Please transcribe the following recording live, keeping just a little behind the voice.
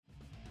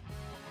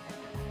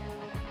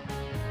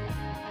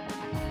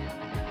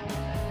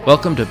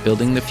Welcome to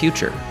Building the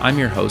Future. I'm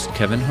your host,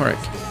 Kevin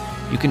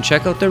Horick. You can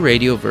check out the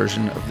radio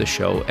version of the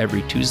show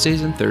every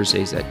Tuesdays and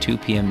Thursdays at 2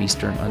 p.m.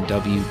 Eastern on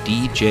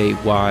WDJY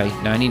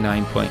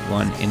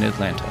 99.1 in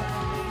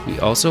Atlanta. We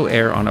also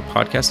air on a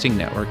podcasting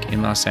network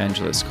in Los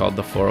Angeles called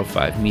the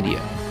 405 Media.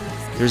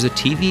 There's a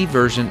TV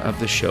version of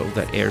the show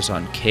that airs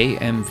on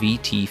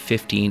KMVT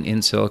 15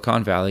 in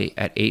Silicon Valley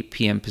at 8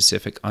 p.m.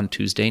 Pacific on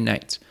Tuesday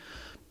nights.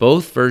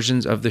 Both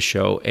versions of the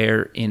show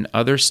air in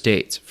other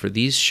states. For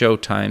these show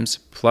times,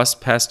 plus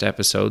past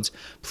episodes,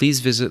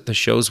 please visit the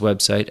show's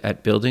website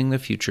at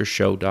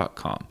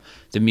buildingthefutureshow.com.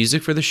 The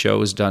music for the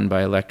show is done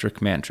by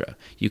Electric Mantra.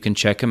 You can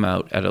check him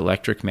out at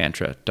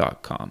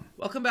electricmantra.com.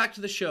 Welcome back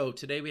to the show.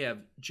 Today we have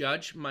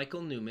Judge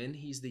Michael Newman.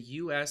 He's the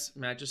U.S.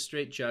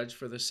 Magistrate Judge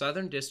for the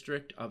Southern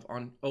District of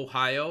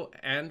Ohio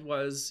and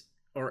was,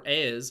 or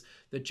is,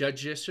 the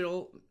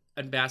Judicial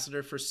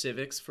Ambassador for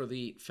Civics for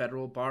the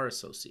Federal Bar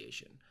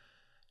Association.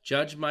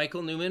 Judge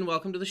Michael Newman,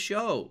 welcome to the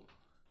show.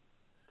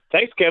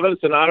 Thanks, Kevin.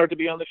 It's an honor to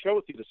be on the show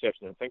with you this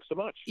afternoon. Thanks so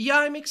much. Yeah,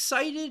 I'm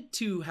excited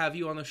to have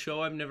you on the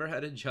show. I've never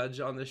had a judge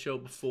on the show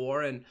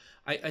before, and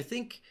I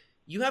think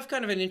you have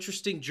kind of an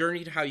interesting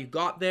journey to how you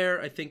got there.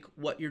 I think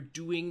what you're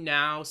doing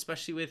now,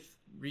 especially with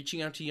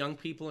reaching out to young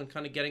people and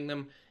kind of getting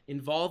them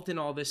involved in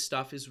all this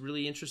stuff, is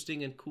really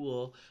interesting and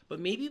cool. But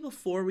maybe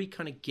before we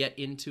kind of get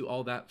into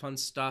all that fun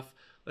stuff,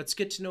 let's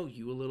get to know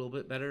you a little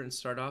bit better and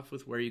start off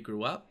with where you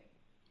grew up.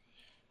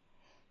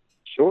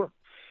 Sure.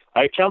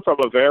 I come from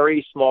a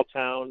very small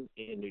town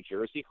in New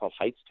Jersey called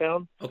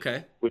Hightstown,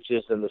 okay, which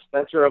is in the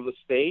center of the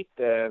state,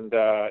 and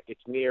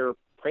it's near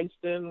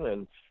Princeton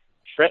and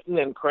Trenton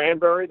and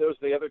Cranberry. Those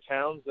are the other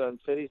towns and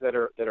cities that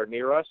are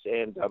near us.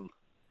 And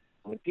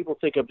when people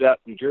think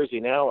about New Jersey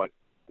now,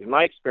 in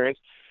my experience,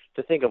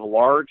 to think of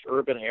large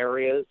urban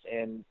areas,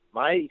 and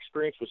my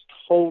experience was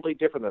totally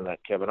different than that,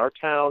 Kevin. Our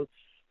town,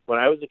 when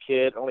I was a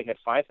kid, only had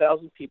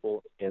 5,000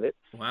 people in it.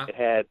 Wow. It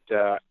had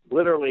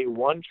literally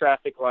one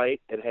traffic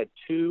light. It had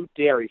 2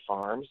 dairy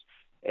farms.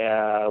 We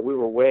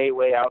were way,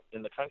 way out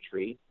in the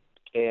country.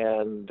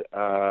 And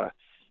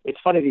it's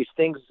funny, these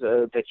things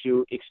that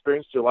you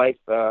experience through life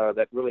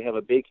that really have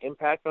a big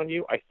impact on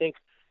you. I think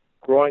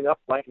growing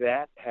up like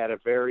that had a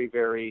very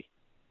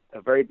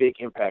big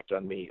impact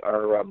on me.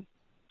 Our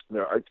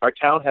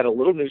town had a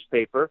little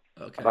newspaper,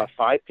 about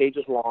 5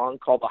 pages long,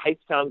 called the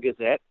Hightstown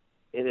Gazette.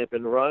 It had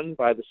been run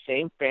by the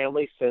same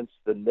family since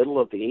the middle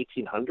of the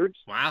 1800s.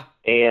 Wow.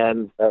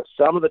 And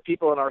some of the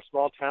people in our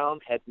small town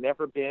had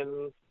never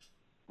been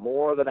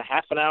more than a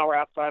half an hour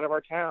outside of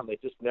our town. They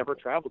just never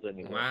traveled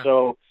anymore. Wow.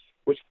 So,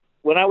 which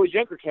when I was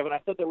younger, Kevin, I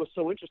thought that was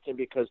so interesting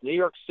because New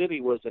York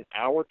City was an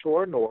hour to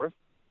our north,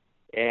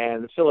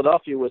 and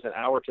Philadelphia was an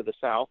hour to the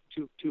south,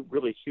 two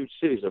really huge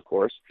cities, of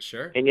course.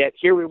 Sure. And yet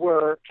here we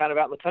were kind of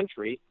out in the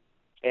country,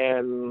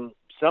 and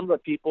some of the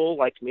people,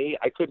 like me,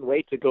 I couldn't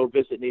wait to go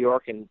visit New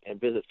York and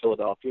visit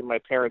Philadelphia. My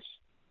parents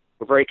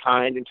were very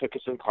kind and took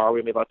us in the car.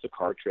 We made lots of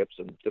car trips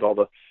and did all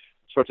the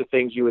sorts of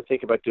things you would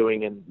think about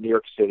doing in New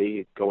York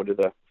City, going to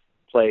the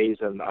plays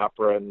and the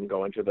opera and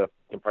going to the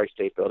Empire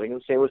State Building,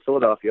 and same with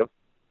Philadelphia.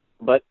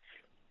 But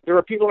there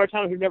were people in our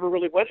town who never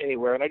really went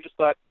anywhere, and I just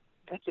thought,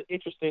 that's an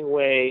interesting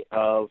way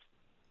of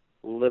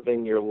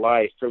living your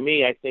life. For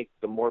me, I think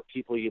the more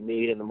people you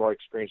meet and the more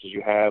experiences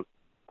you have,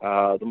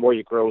 the more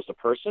you grow as a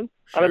person.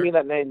 Sure. I don't mean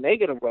that in a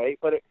negative way,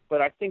 but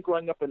I think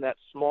growing up in that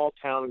small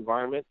town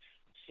environment,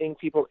 seeing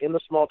people in the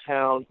small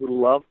town who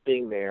love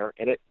being there,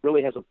 and it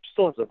really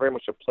still has very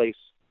much a place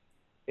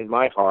in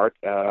my heart,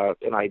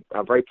 and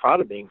I'm very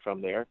proud of being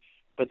from there.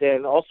 But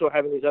then also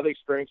having these other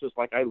experiences,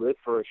 like I lived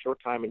for a short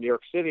time in New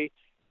York City,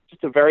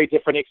 just a very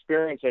different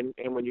experience. And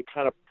when you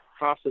kind of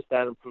process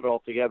that and put it all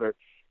together,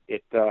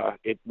 it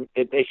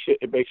makes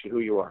you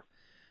who you are.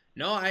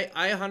 No, I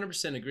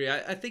 100% agree.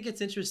 I think it's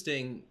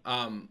interesting,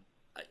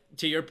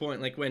 to your point,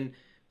 like when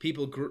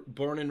people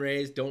born and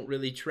raised don't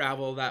really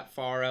travel that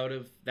far out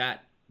of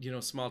that,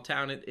 small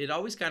town, it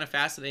always kind of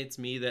fascinates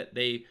me that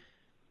they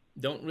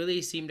don't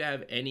really seem to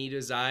have any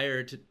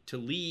desire to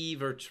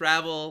leave or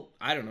travel.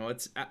 I don't know.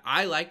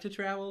 I like to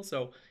travel,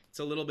 so it's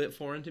a little bit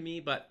foreign to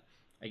me, but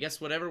I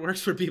guess whatever works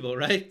for people,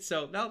 right?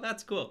 So, no,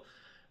 that's cool.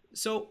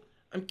 So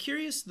I'm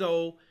curious,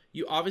 though,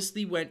 you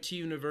obviously went to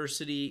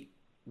university.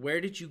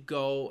 Where did you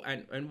go,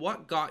 and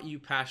what got you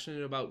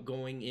passionate about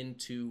going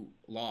into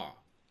law?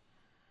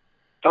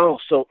 Oh,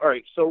 so all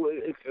right. So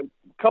a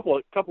couple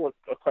of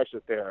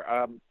questions there.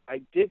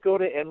 I did go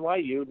to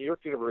NYU, New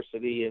York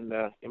University in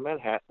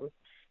Manhattan,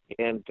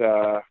 and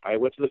I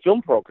went to the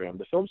film program,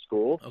 the film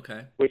school,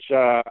 which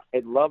I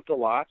loved a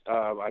lot.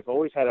 I've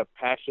always had a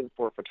passion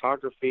for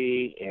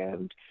photography,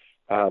 and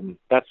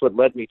that's what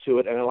led me to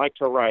it. And I like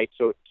to write.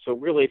 So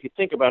really, if you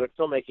think about it,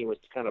 filmmaking was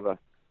kind of a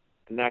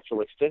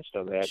natural extension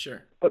of that.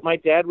 Sure. But my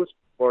dad was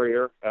a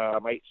lawyer.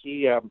 My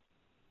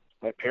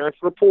parents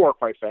were poor,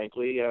 quite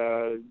frankly.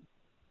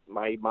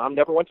 My mom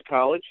never went to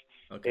college,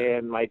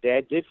 and my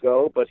dad did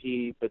go, but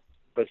he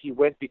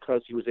went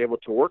because he was able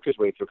to work his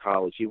way through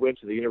college. He went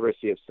to the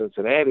University of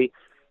Cincinnati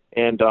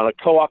and on a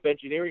co-op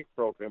engineering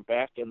program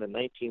back in the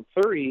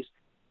 1930s,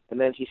 And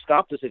then he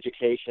stopped his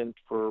education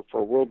for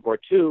World War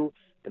II,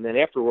 and then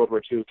after World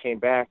War II came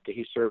back.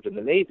 He served in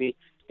the Navy,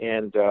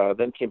 and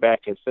then came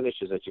back and finished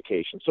his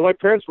education. So my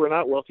parents were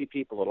not wealthy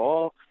people at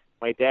all.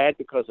 My dad,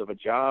 because of a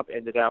job,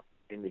 ended up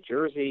in New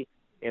Jersey,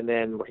 and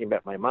then where he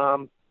met my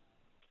mom.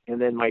 And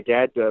then my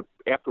dad,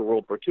 after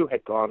World War II,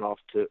 had gone off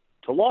to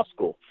law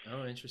school.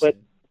 Oh, interesting. But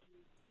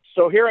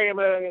so here I am,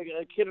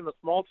 a kid in a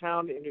small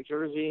town in New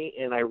Jersey,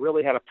 and I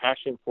really had a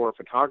passion for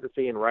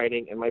photography and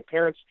writing. And my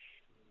parents,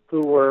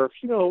 who were,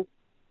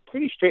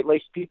 pretty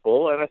straight-laced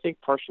people, and I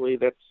think partially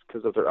that's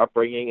because of their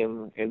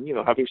upbringing and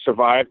having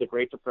survived the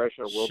Great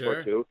Depression or World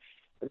War II.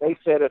 And they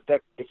said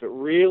if it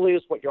really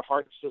is what your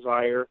heart's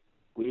desire,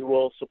 we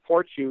will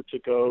support you to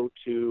go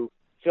to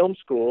film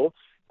school.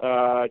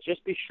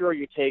 Just be sure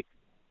you take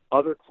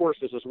other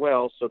courses as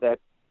well, so that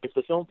if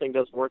the film thing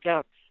doesn't work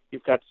out,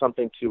 you've got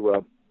something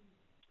to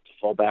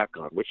fall back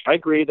on, which I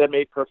agree, that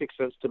made perfect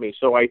sense to me.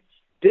 So I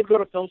did go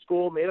to film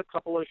school, made a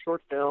couple of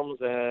short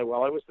films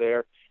while I was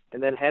there,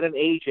 and then had an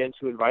agent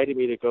who invited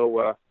me to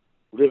go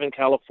live in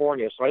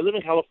California. So I lived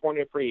in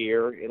California for a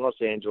year in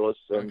Los Angeles,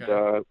 and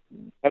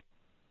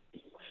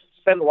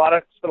spent a lot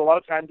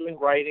of time doing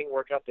writing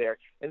work out there.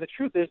 And the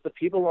truth is, the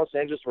people in Los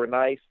Angeles were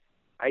nice.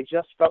 I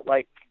just felt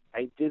like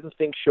I didn't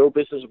think show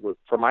business,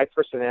 for my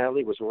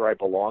personality, was where I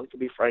belonged, to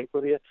be frank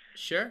with you.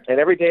 Sure. And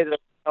every day that I was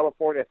in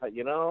California, I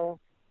thought,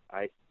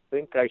 I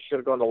think I should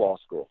have gone to law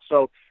school.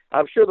 So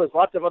I'm sure there's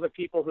lots of other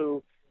people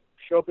who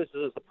show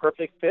business is the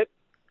perfect fit,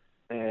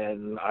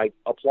 and I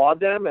applaud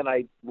them, and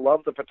I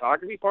love the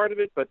photography part of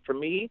it. But for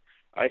me,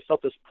 I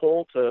felt this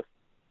pull to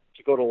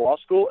go to law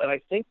school, and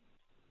I think,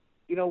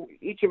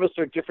 each of us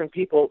are different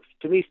people.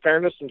 To me,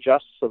 fairness and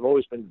justice have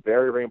always been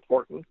very, very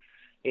important.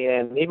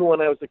 And even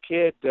when I was a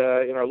kid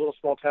in our little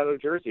small town of New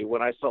Jersey,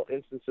 when I saw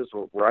instances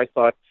where I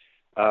thought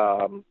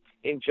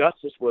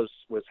injustice was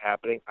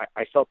happening,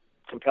 I felt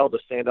compelled to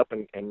stand up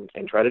and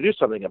try to do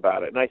something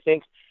about it. And I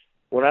think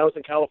when I was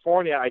in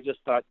California, I just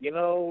thought,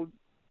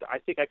 I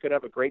think I could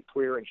have a great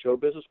career in show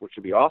business, which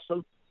would be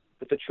awesome.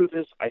 But the truth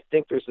is, I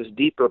think there's this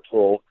deeper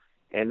pull,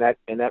 and that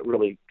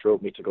really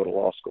drove me to go to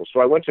law school. So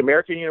I went to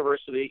American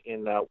University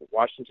in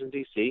Washington,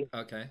 D.C.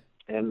 Okay.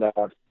 And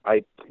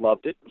I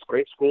loved it. It was a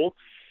great school.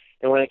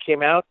 And when I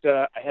came out,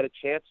 I had a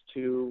chance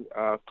to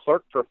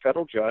clerk for a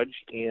federal judge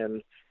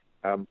in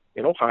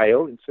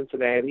Ohio, in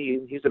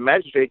Cincinnati. He's a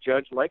magistrate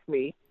judge like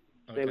me.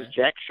 His name is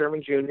Jack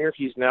Sherman Jr.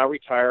 He's now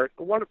retired,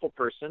 a wonderful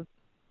person.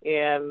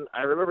 And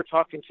I remember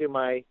talking to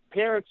my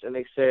parents, and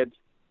they said,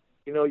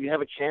 you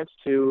have a chance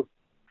to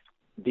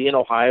be in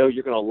Ohio.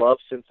 You're going to love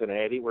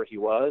Cincinnati, where he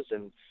was.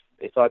 And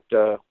they thought,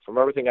 from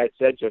everything I'd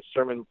said, Judge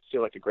Sherman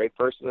seemed like a great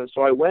person. And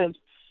so I went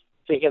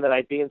thinking that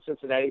I'd be in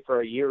Cincinnati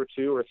for a year or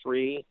two or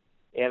three.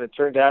 And it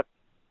turned out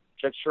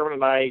Judge Sherman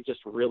and I just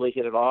really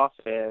hit it off.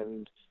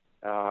 And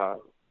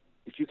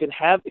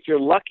if you're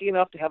lucky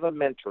enough to have a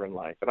mentor in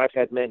life, and I've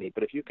had many,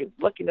 but if you're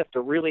lucky enough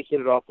to really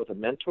hit it off with a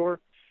mentor,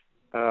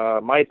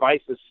 my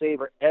advice is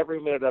savor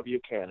every minute of you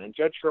can. And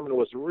Judge Sherman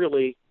was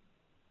really,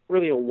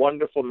 really a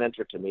wonderful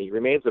mentor to me. He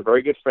remains a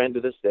very good friend to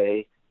this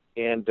day.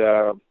 And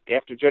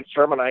after Judge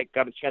Sherman, I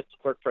got a chance to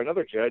clerk for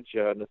another judge,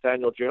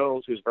 Nathaniel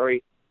Jones, who's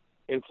very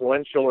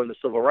influential in the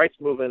civil rights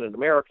movement in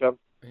America.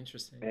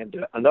 Interesting.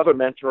 And another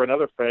mentor,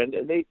 another friend,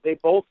 and they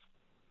both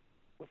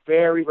were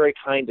very, very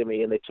kind to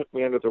me, and they took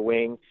me under their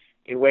wing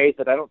in ways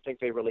that I don't think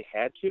they really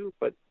had to,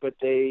 but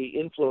they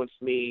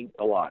influenced me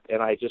a lot,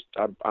 and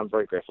I'm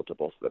very grateful to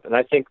both of them. And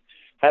I think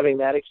having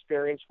that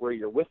experience where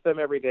you're with them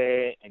every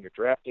day and you're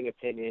drafting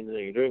opinions and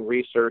you're doing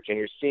research and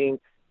you're seeing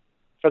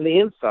from the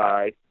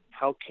inside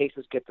how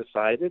cases get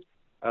decided,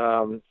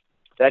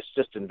 that's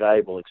just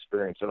invaluable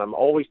experience. And I'm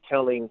always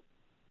telling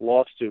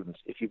law students,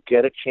 if you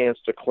get a chance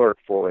to clerk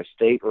for a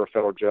state or a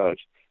federal judge,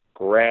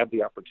 grab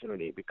the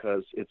opportunity,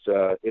 because it's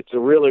when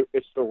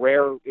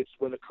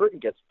the curtain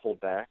gets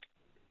pulled back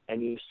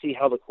and you see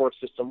how the court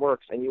system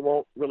works, and you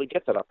won't really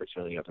get that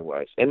opportunity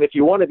otherwise. And if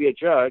you want to be a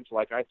judge,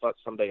 like I thought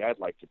someday I'd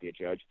like to be a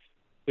judge,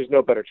 there's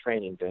no better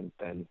training than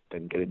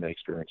getting that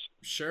experience.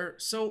 Sure.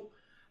 So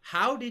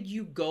how did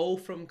you go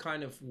from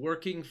kind of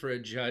working for a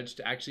judge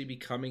to actually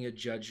becoming a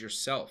judge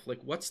yourself?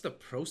 Like, what's the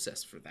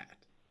process for that?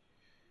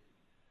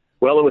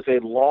 Well, it was a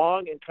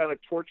long and kind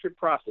of tortured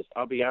process,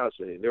 I'll be honest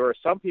with you. There are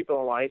some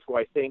people in life who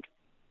I think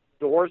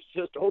doors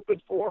just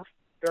open for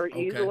very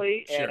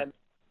easily, sure. And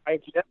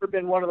I've never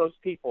been one of those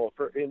people.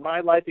 In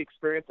my life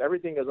experience,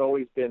 everything has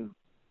always been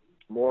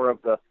more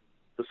of the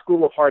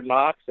school of hard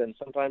knocks, and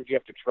sometimes you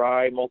have to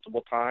try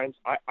multiple times.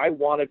 I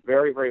wanted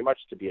very, very much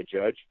to be a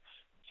judge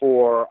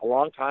for a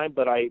long time,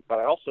 but I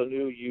also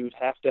knew you'd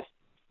have to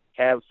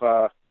have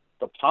the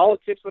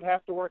politics would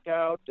have to work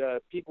out.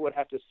 People would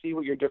have to see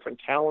what your different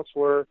talents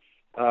were.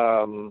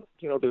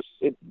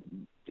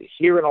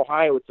 Here in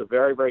Ohio, it's a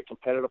very, very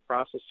competitive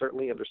process,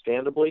 certainly,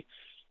 understandably.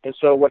 And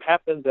so what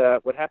happened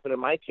in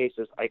my case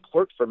is I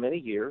clerked for many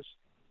years,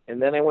 and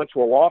then I went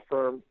to a law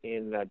firm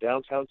in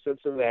downtown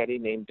Cincinnati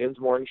named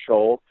Dinsmore and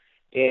Scholl.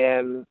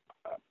 And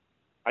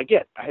I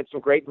had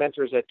some great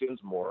mentors at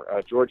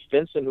Dinsmore. George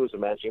Vinson, who was a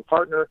managing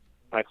partner,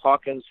 Mike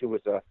Hawkins, who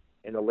was a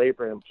in the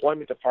Labor and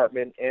Employment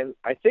Department. And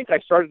I think I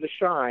started to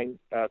shine,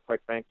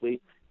 quite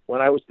frankly,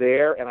 when I was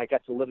there and I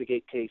got to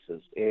litigate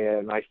cases.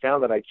 And I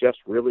found that I just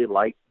really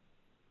liked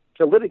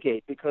to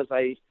litigate because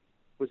I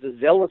was a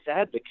zealous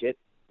advocate,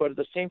 but at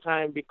the same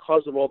time,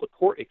 because of all the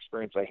court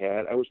experience I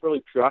had, I was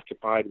really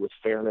preoccupied with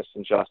fairness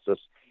and justice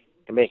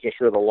and making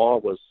sure the law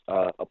was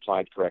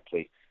applied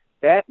correctly.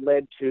 That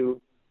led to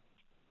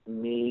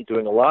me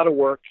doing a lot of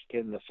work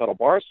in the Federal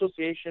Bar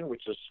Association,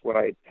 which is what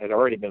I had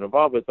already been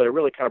involved with, but it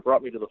really kind of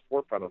brought me to the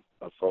forefront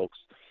of folks,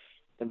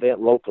 and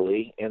then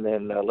locally, and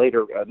then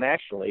later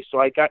nationally. So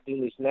I got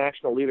in these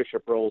national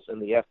leadership roles in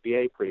the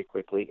FBA pretty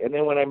quickly. And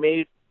then when I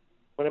made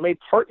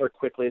partner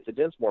quickly at the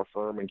Dinsmore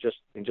firm in just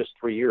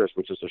 3 years,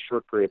 which is a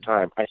short period of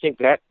time, I think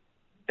that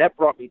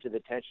brought me to the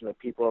attention of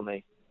people, and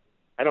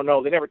I don't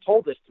know, they never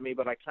told this to me,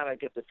 but I kind of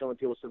get the feeling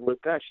people said,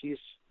 "Look, gosh, he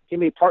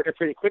made partner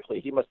pretty quickly.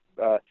 He must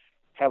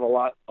have a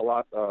lot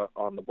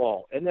on the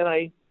ball." And then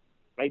I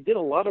did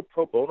a lot of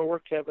pro bono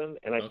work, Kevin,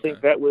 and I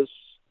think that was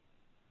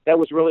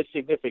really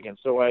significant.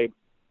 So I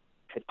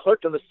had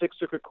clerked on the Sixth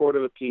Circuit Court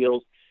of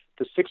Appeals.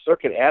 The Sixth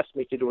Circuit asked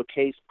me to do a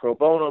case pro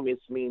bono. It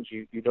means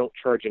you don't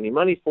charge any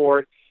money for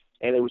it,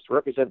 and it was to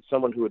represent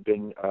someone who had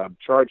been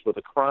charged with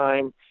a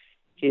crime.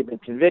 He had been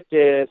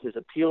convicted, his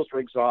appeals were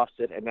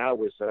exhausted, and now it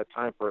was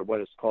time for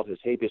what is called his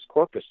habeas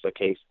corpus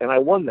case. And I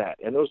won that,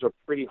 and those are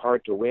pretty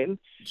hard to win.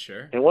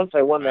 Sure. And once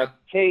I won that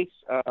case,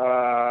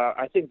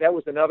 I think that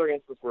was another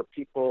instance where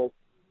people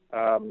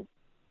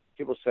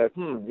said,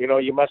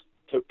 you must,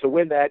 to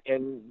win that,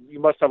 and you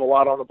must have a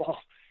lot on the ball.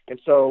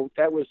 And so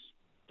that was,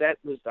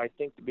 I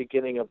think, the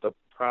beginning of the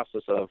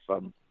process of,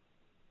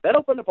 that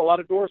opened up a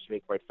lot of doors for me,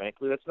 quite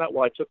frankly. That's not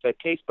why I took that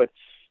case, but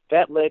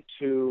that led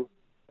to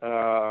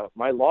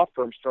my law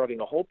firm starting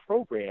a whole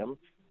program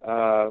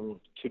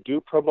to do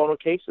pro bono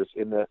cases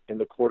in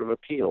the Court of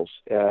Appeals.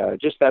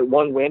 Just that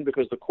one win,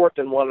 because the court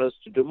then wanted us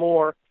to do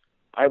more.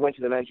 I went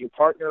to the managing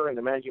partner, and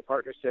the managing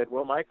partner said,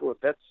 "Well, Michael, if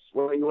that's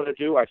what you want to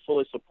do, I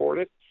fully support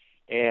it,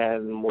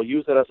 and we'll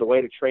use it as a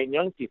way to train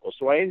young people."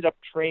 So I ended up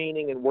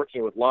training and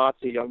working with lots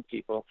of young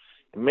people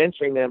and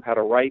mentoring them how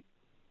to write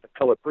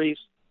appellate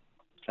briefs,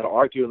 how to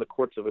argue in the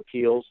courts of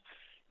appeals,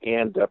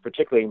 and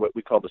particularly in what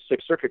we call the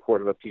Sixth Circuit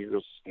Court of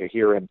Appeals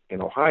here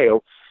in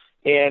Ohio.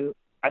 And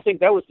I think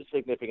that was the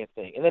significant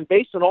thing. And then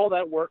based on all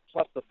that work,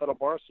 plus the Federal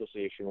Bar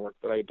Association work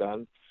that I'd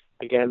done,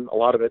 again, a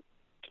lot of it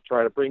to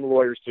try to bring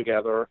lawyers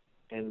together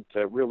and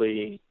to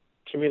really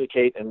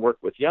communicate and work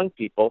with young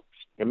people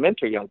and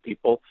mentor young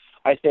people,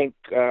 I think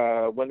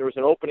when there was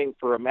an opening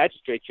for a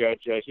magistrate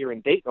judge here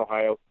in Dayton,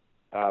 Ohio,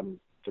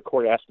 the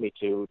court asked me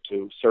to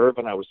serve,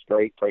 and I was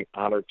very, very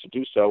honored to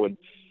do so. And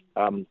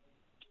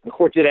the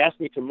court did ask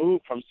me to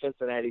move from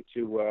Cincinnati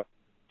to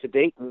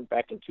Dayton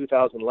back in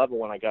 2011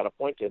 when I got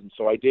appointed, and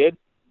so I did.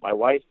 My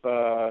wife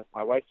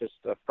is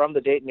from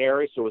the Dayton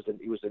area, so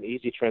it was an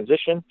easy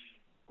transition.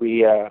 We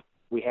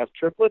have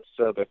triplets.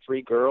 They're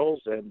 3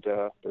 girls, and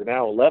they're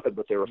now 11,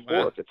 but they were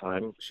 4 at the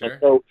time. Sure.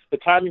 And so the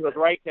timing was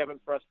right, Kevin,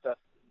 for us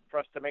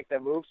to make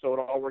that move. So it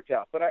all worked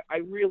out. But I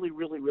really,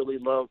 really, really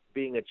love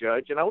being a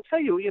judge, and I will tell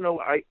you,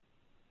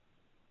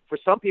 for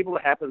some people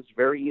it happens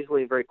very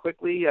easily and very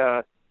quickly.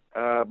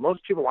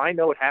 Most people I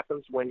know, it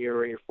happens when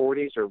you're in your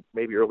 40s or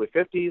maybe early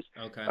 50s.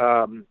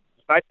 Okay.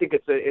 I think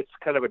it's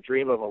kind of a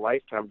dream of a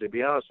lifetime, to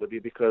be honest with you,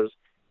 because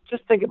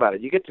just think about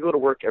it. You get to go to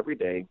work every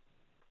day.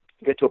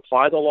 You get to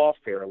apply the law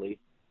fairly.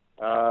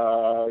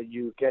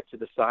 You get to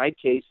decide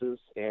cases,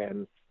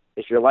 and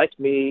if you're like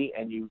me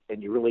and you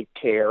really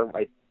care,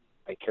 I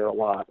care a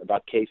lot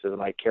about cases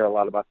and I care a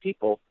lot about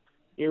people.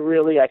 You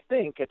really, I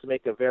think, get to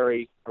make a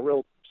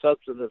real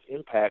substantive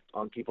impact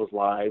on people's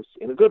lives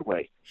in a good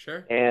way.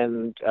 Sure.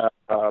 And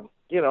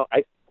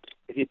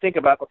if you think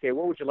about, okay,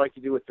 what would you like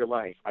to do with your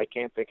life? I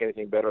can't think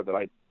anything better that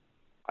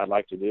I'd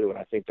like to do, and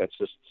I think it's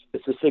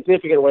a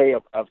significant way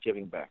of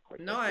giving back.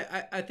 No,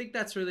 I think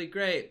that's really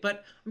great.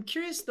 But I'm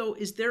curious though,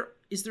 is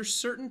there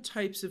certain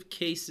types of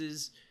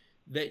cases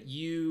that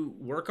you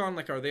work on?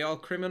 Like, are they all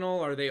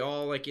criminal? Are they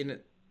all like in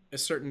a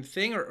certain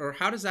thing, or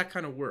how does that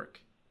kind of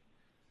work?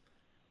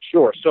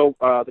 Sure. So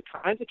the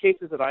kinds of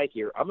cases that I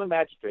hear, I'm a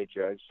magistrate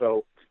judge,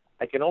 so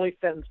I can only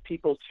sentence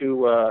people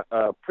to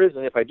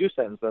prison if I do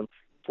sentence them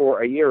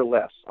for a year or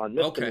less on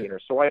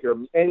misdemeanors. Okay. So I hear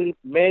many,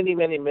 many,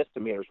 many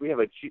misdemeanors. We have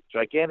a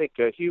gigantic,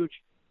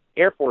 huge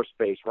Air Force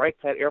base.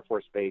 Wright-Patt Air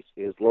Force Base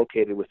is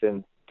located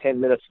within 10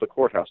 minutes of the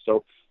courthouse.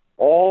 So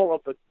all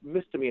of the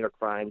misdemeanor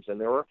crimes, and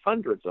there are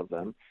hundreds of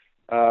them,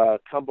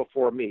 come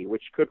before me,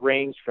 which could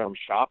range from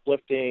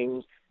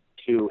shoplifting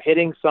to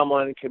hitting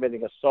someone,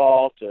 committing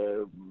assault,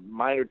 to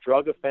minor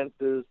drug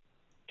offenses,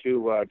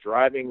 to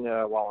driving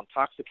while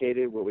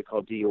intoxicated, what we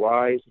call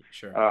DUIs.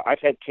 Sure. I've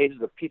had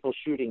cases of people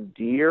shooting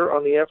deer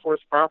on the Air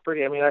Force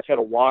property. I mean, I've had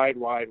a wide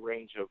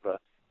range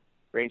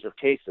of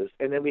cases.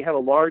 And then we have a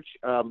large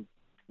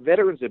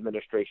Veterans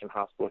Administration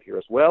hospital here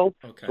as well.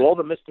 Okay. So all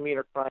the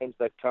misdemeanor crimes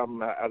that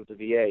come out of the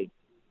VA,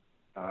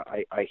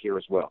 I hear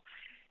as well.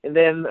 And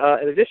then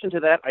in addition to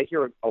that, I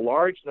hear a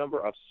large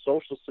number of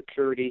Social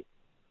Security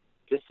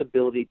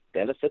disability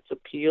benefits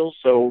appeals.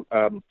 So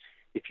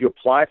if you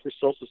apply for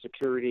Social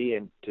Security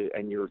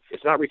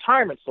it's not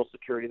retirement Social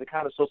Security, the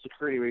kind of Social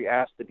Security where you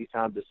ask to be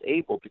found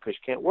disabled because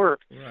you can't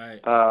work.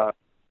 Right.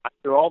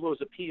 After all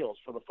those appeals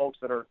for the folks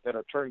that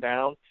are turned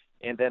down,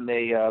 and then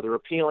they're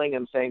appealing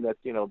and saying that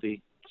the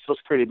Social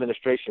Security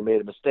Administration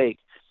made a mistake.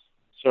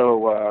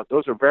 So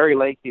those are very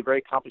lengthy,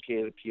 very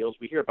complicated appeals.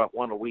 We hear about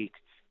one a week.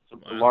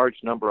 It's a large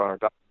number on our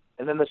docket.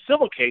 And then the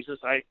civil cases,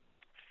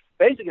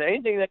 basically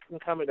anything that can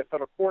come into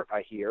federal court,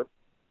 I hear,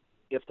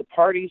 if the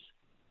parties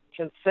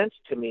consent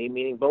to me,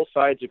 meaning both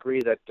sides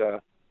agree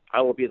that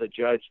I will be the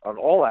judge on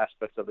all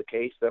aspects of the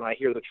case, then I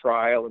hear the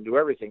trial and do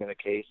everything in the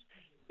case.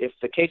 If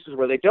the cases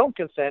where they don't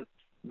consent,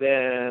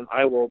 then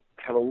I will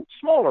have a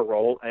smaller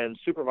role and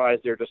supervise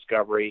their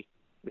discovery,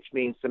 which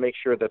means to make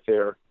sure that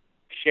they're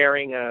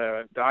sharing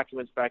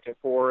documents back and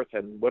forth,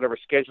 and whatever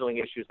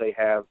scheduling issues they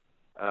have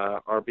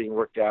are being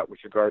worked out with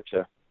regard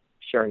to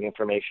sharing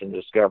information and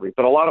discovery.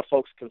 But a lot of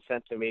folks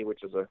consent to me,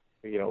 which is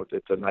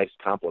it's a nice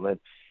compliment.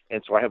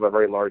 And so I have a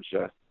very large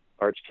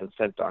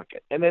consent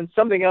docket. And then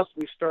something else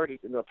we started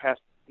in the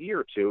past year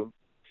or two,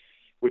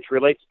 which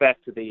relates back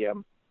to the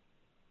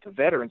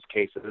veterans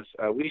cases.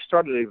 We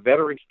started a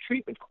veterans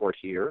treatment court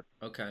here.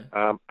 Okay.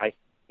 I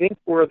think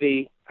we're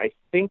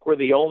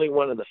the only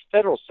one in the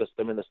federal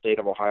system in the state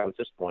of Ohio at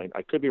this point.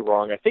 I could be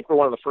wrong. I think we're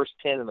one of the first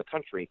 10 in the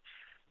country.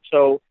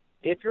 So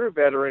if you're a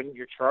veteran,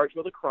 you're charged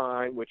with a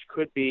crime, which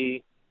could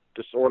be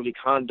disorderly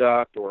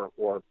conduct or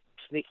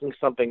sneaking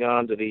something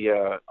onto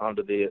the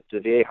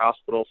VA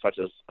hospital, such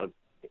as a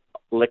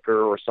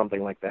liquor or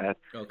something like that.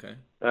 Okay.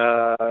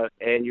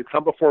 And you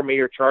come before me,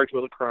 you're charged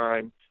with a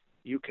crime.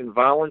 You can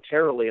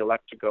voluntarily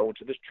elect to go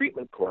into this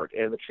treatment court,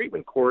 and the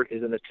treatment court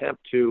is an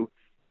attempt to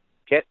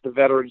get the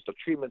veterans the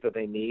treatment that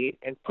they need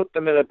and put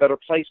them in a better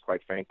place,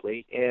 quite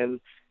frankly.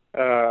 And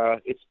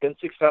it's been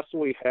successful.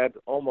 We've had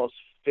almost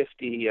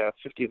 50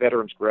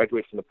 veterans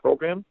graduate from the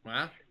program.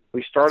 Wow.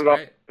 We started off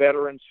with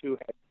veterans who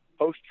had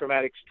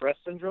post-traumatic stress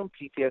syndrome,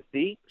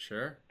 PTSD.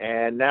 Sure.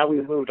 And now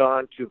we've moved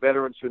on to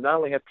veterans who not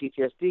only have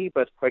PTSD,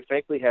 but quite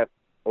frankly have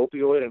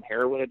opioid and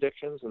heroin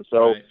addictions. And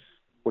so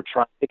we're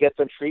trying to get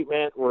them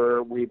treatment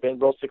where we've been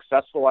real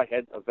successful. I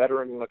had a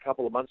veteran a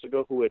couple of months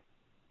ago who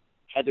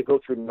had to go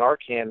through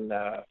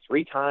Narcan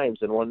 3 times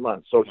in 1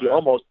 month. So he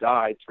almost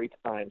died 3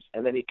 times.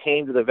 And then he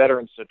came to the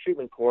Veterans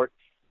Treatment Court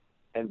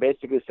and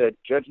basically said,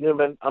 Judge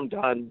Newman, I'm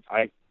done.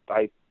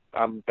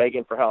 I'm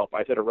begging for help.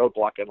 I've hit a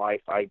roadblock in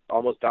life. I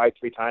almost died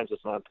 3 times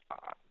this month.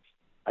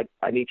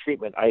 I need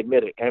treatment. I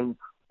admit it. And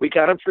we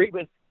got him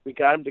treatment. We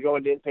got him to go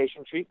into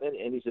inpatient treatment,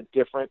 and he's a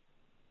different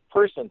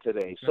person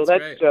today. So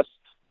that's just,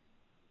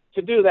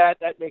 to do that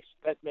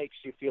makes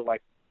you feel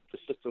like the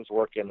system's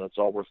working and it's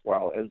all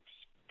worthwhile. And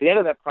at the end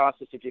of that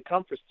process, if you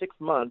come for 6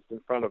 months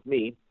in front of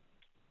me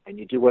and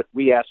you do what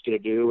we ask you to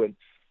do, and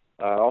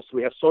also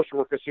we have social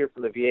workers here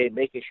from the VA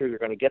making sure you're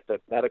going to get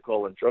the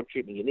medical and drug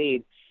treatment you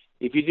need.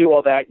 If you do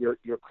all that,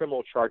 your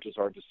criminal charges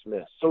are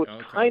dismissed. So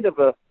it's kind of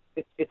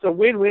it's a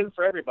win-win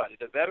for everybody.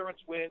 The veterans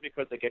win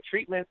because they get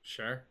treatment.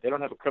 Sure. They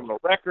don't have a criminal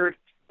record.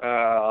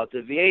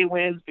 The VA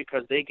wins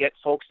because they get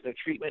folks in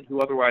treatment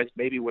who otherwise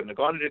maybe wouldn't have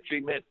gone into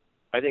treatment.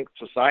 I think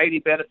society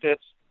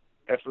benefits.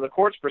 And from the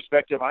court's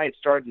perspective, I had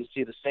started to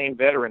see the same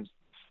veterans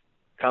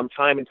come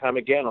time and time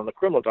again on the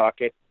criminal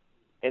docket,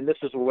 and this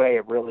is a way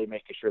of really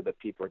making sure that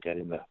people are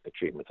getting the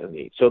treatment they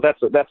need. So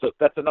that's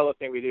another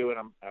thing we do,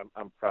 and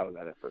I'm proud of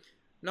that effort.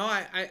 No,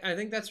 I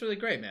think that's really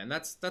great, man.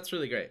 That's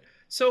really great.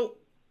 So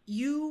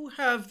you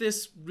have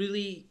this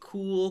really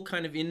cool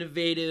kind of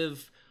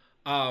innovative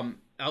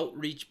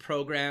outreach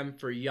program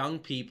for young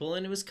people,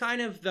 and it was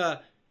kind of the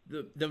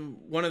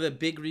one of the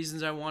big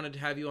reasons I wanted to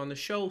have you on the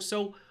show.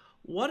 So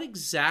what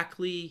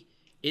exactly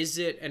is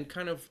it, and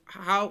kind of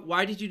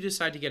why did you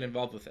decide to get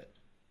involved with it?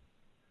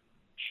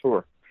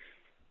 Sure.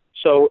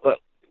 So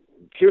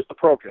here's the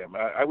program.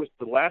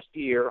 The last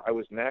year I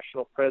was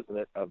national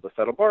president of the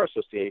Federal Bar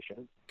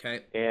Association.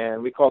 Okay.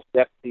 And we call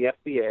it the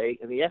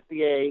FBA. And the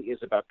FBA is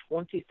about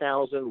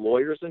 20,000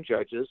 lawyers and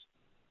judges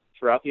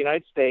throughout the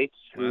United States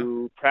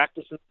who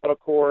practice in the federal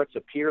courts,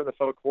 appear in the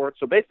federal courts.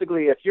 So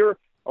basically, if you're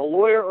a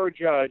lawyer or a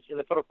judge in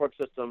the federal court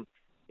system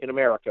in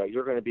America,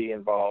 you're going to be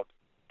involved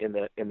in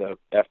the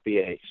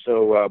FBA.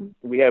 So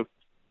we have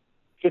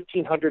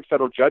 1,500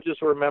 federal judges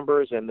who are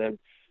members, and then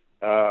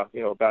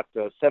about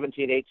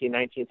 17, 18,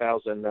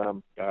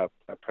 19,000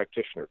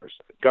 practitioners,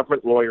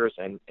 government lawyers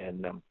and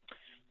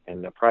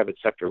private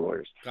sector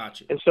lawyers.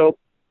 Gotcha. And so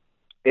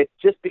it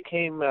just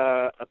became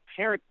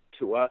apparent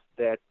to us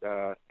that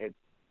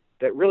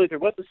really there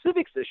was a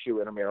civics issue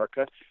in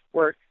America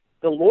where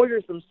the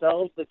lawyers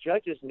themselves, the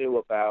judges, knew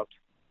about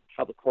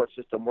how the court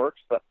system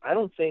works, but I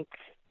don't think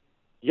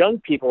young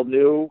people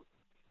knew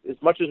as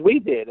much as we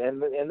did.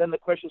 And then the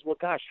question is, well,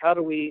 gosh, how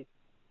do we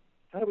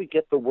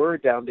get the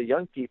word down to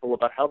young people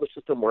about how the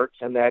system works,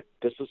 and that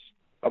this is,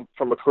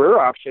 from a career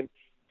option,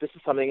 this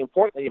is something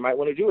important that you might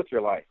want to do with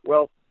your life?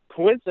 Well,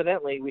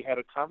 coincidentally, we had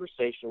a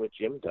conversation with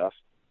Jim Duff.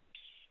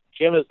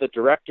 Jim is the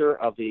director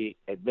of the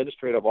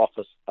Administrative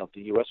Office of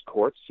the U.S.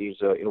 Courts. He's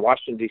in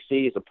Washington,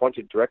 D.C. He's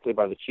appointed directly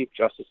by the Chief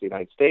Justice of the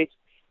United States.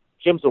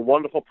 Jim's a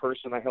wonderful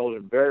person. I held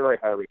in very, very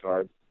high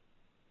regard.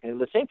 And at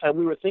the same time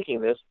we were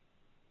thinking this,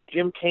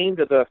 Jim came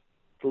to the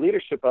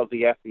leadership of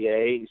the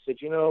FBA. He said,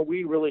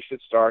 we really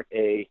should start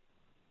a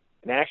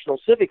national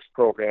civics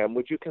program.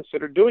 Would you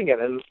consider doing it?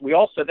 And we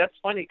all said, that's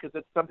funny because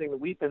it's something that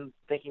we've been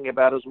thinking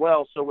about as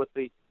well. So with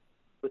the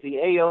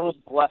AO's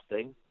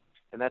blessing,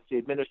 and that's the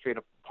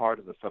administrative part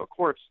of the federal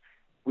courts,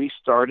 we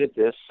started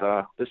this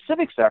the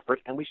civics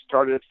effort, and we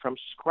started it from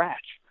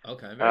scratch.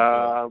 Okay,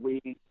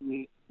 very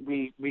cool.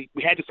 We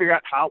had to figure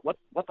out what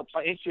the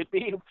plan should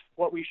be,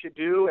 what we should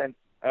do, and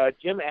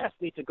Jim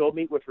asked me to go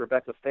meet with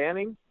Rebecca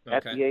Fanning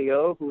at the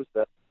AO, who's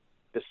the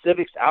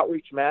civics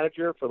outreach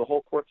manager for the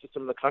whole court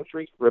system in the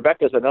country.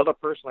 Rebecca is another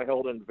person I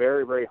hold in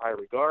very, very high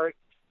regard,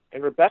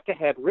 and Rebecca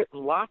had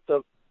written lots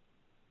of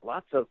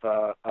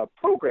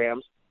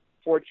programs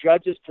for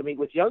judges to meet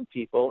with young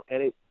people,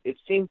 and it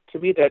seemed to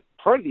me that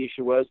part of the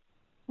issue was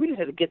we just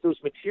had to get those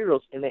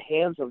materials in the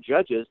hands of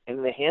judges and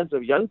in the hands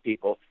of young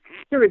people.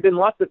 There had been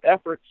lots of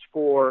efforts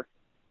for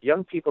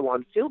young people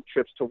on field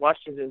trips to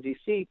Washington,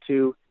 D.C.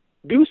 to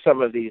do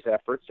some of these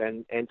efforts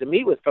and to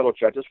meet with fellow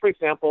judges. For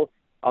example,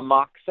 a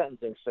mock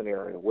sentencing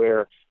scenario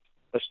where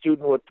a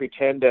student would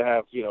pretend to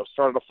have,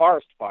 started a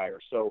forest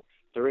fire. So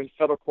they're in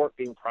federal court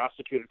being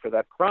prosecuted for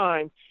that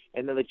crime,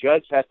 and then the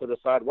judge has to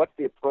decide what's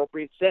the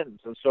appropriate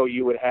sentence. And so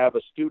you would have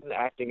a student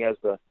acting as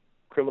the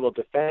criminal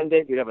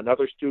defendant. You'd have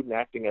another student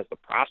acting as the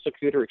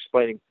prosecutor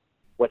explaining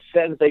what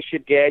sentence they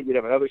should get. You'd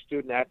have another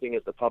student acting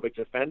as the public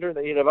defender. And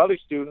then you'd have other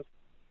students,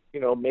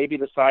 maybe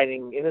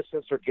deciding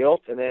innocence or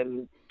guilt and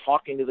then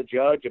talking to the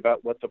judge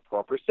about what the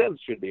proper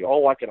sentence should be,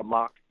 all like in a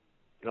mock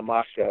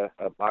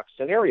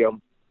scenario.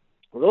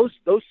 Well,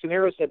 those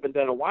scenarios had been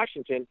done in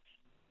Washington,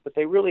 but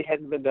they really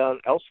hadn't been done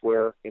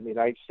elsewhere in the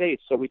United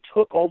States. So we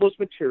took all those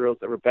materials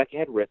that Rebecca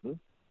had written,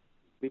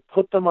 we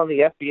put them on the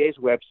FBA's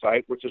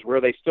website, which is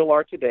where they still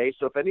are today.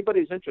 So if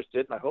anybody's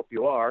interested, and I hope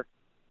you are,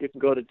 you can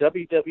go to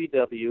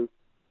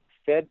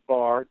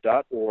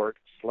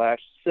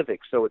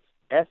www.fedbar.org/civics. So it's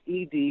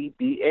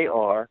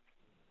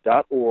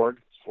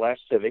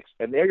FEDBAR.org/civics,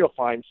 and there you'll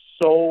find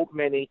so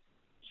many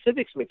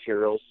civics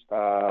materials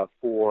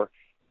for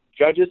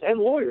judges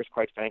and lawyers,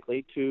 quite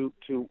frankly, to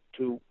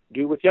do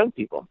with young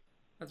people.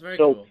 That's very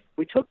cool.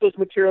 We took those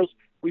materials,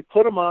 we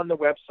put them on the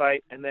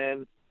website, and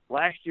then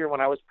last year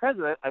when I was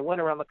president, I went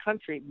around the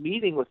country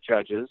meeting with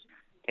judges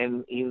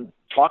and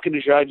talking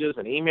to judges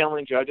and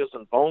emailing judges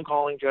and phone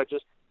calling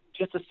judges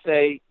just to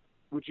say,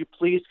 would you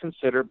please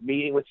consider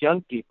meeting with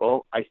young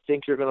people? I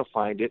think you're going to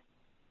find it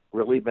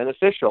really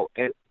beneficial.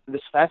 And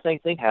this fascinating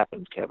thing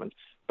happened, Kevin.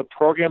 The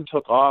program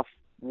took off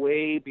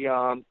way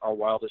beyond our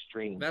wildest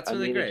dreams. That's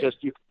really great.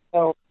 You can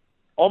tell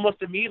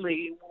almost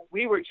immediately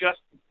we were just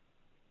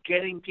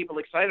getting people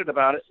excited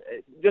about it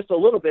just a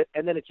little bit,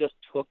 and then it just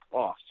took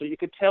off. So you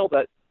could tell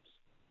that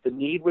the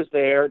need was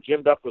there.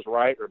 Jim Duff was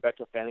right.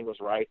 Rebecca Fanning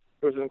was right.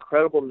 There was an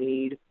incredible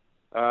need.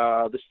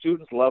 The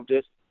students loved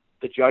it.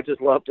 The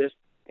judges loved it.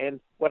 And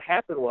what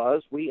happened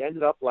was we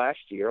ended up last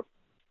year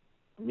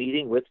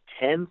meeting with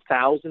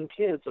 10,000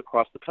 kids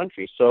across the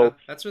country. So wow,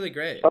 that's really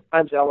great.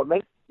 Sometimes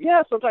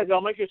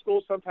elementary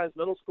school, sometimes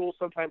middle school,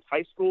 sometimes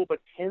high school, but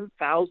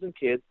 10,000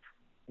 kids.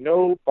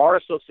 No bar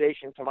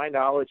association, to my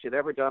knowledge, had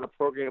ever done a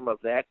program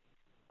of that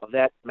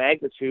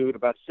magnitude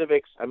about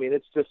civics. I mean,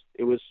 it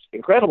was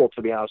incredible,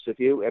 to be honest with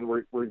you. And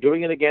we're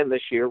doing it again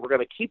this year. We're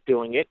going to keep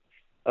doing it.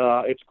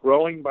 It's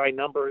growing by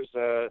numbers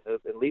in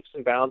leaps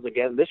and bounds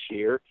again this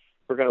year.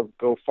 We're going to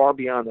go far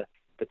beyond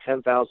the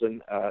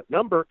 10,000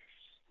 number.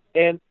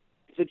 And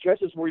the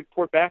judges will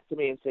report back to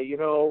me and say,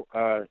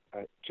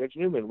 Judge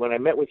Newman, when I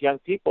met with young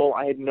people,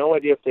 I had no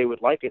idea if they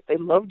would like it. They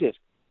loved it.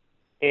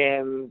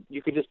 And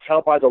you could just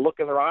tell by the look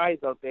in their eyes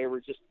that they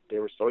were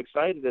so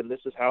excited. And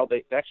this is how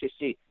they actually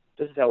see,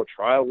 this is how a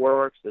trial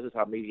works. This is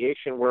how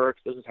mediation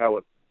works. This is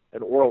how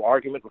an oral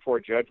argument before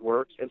a judge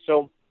works. And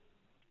so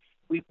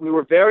we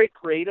were very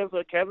creative,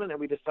 Kevin, and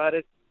we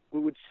decided we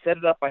would set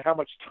it up by how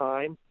much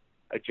time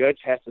a judge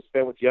has to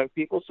spend with young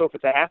people. So if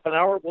it's a half an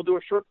hour, we'll do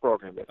a short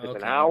program. If it's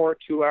an hour,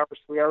 2 hours,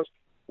 3 hours,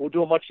 we'll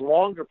do a much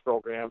longer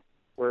program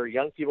where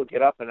young people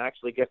get up and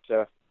actually get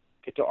to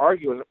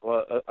argue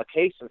a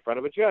case in front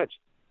of a judge.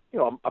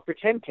 A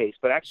pretend case,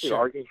 but actually sure.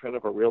 Arguing in front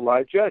of a real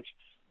live judge.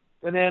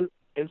 And then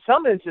in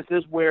some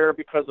instances where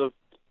because of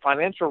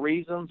financial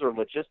reasons or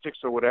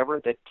logistics or whatever,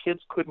 that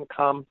kids couldn't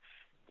come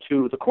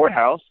to the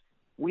courthouse,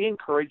 we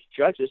encourage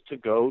judges to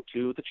go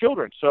to the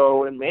children.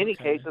 So in many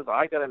cases,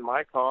 I got in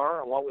my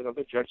car along with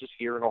other judges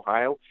here in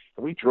Ohio,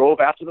 and we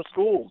drove out to the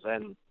schools.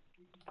 And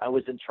I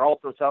was in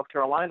Charleston, South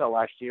Carolina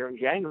last year in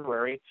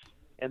January,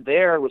 and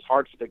there it was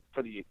hard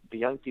for the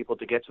young people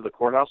to get to the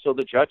courthouse. So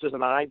the judges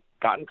and I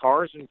got in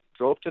cars and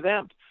drove to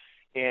them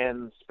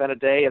and spent a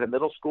day at a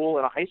middle school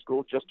and a high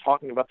school just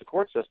talking about the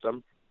court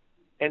system.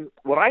 And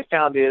what I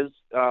found is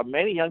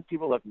many young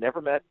people have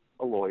never met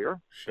a lawyer.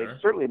 Sure. They've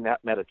certainly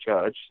not met a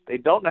judge. They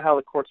don't know how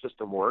the court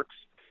system works.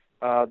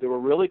 They were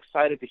really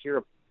excited to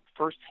hear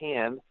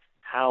firsthand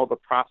how the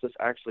process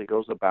actually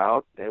goes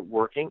about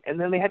working. And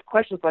then they had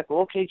questions like,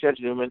 well, okay,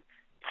 Judge Newman,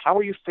 how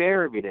are you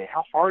fair every day?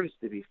 How hard is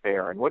it to be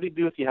fair? And what do you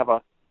do if you have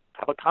a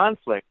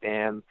conflict?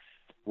 And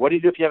what do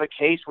you do if you have a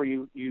case where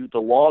the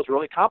law is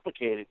really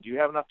complicated? Do you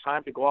have enough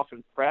time to go off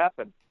and prep?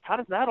 And how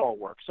does that all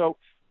work? So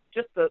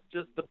just the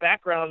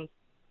background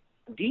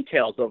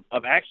details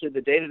of actually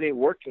the day-to-day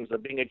workings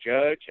of being a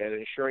judge and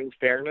ensuring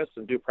fairness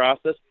and due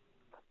process,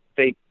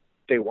 they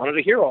wanted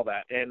to hear all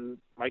that. And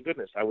my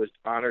goodness, I was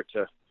honored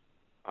to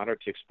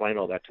explain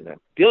all that to them.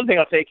 The other thing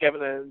I'll say,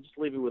 Kevin, and just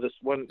leave you with this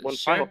one Sure.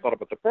 final thought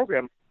about the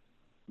program.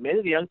 Many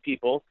of the young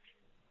people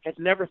had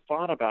never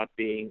thought about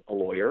being a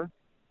lawyer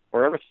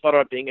or ever thought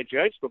about being a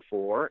judge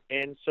before.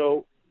 And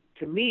so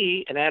to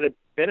me, an added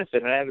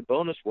benefit, an added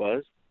bonus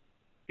was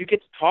you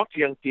get to talk to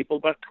young people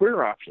about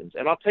career options.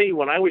 And I'll tell you,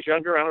 when I was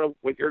younger, I don't know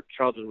what your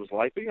childhood was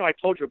like, but, I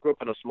told you I grew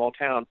up in a small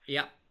town.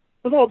 Yeah.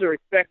 With all due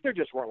respect, there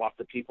just weren't lots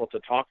of people to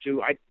talk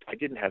to. I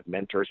didn't have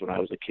mentors when I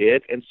was a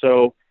kid. And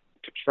so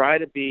to try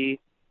to be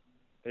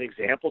an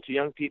example to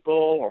young people,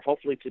 or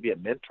hopefully to be a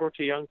mentor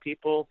to young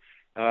people,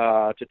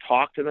 to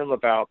talk to them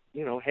about,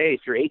 hey,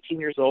 if you're 18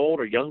 years old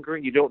or younger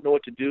and you don't know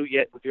what to do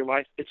yet with your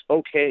life, it's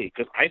okay.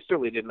 Because I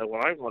certainly didn't know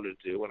what I wanted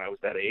to do when I was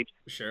that age.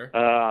 Sure.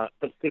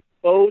 But to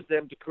expose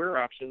them to career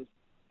options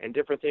and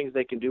different things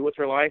they can do with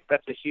their life,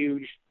 that's a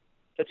huge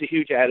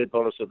added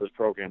bonus of this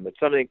program. That's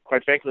something,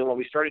 quite frankly, when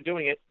we started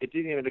doing it, it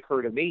didn't even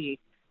occur to me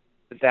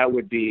that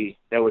would be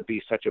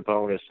such a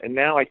bonus. And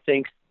now I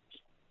think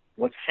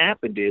what's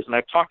happened is, and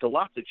I've talked to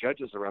lots of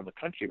judges around the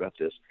country about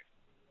this,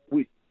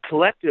 we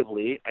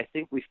collectively, I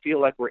think we feel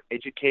like we're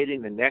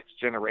educating the next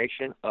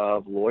generation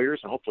of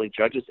lawyers and hopefully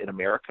judges in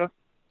America.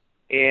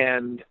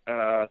 And,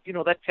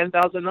 that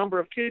 10,000 number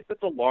of kids,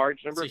 that's a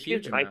large number of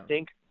kids. And I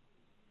think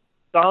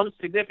some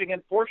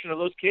significant portion of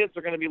those kids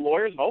are going to be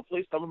lawyers.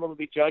 Hopefully some of them will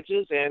be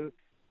judges, and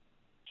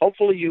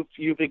hopefully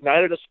you've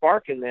ignited a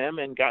spark in them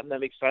and gotten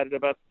them excited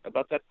about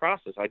that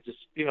process. I just,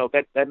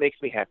 that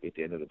makes me happy at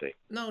the end of the day.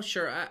 No,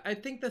 sure. I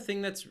think the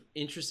thing that's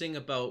interesting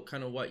about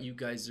kind of what you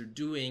guys are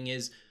doing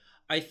is,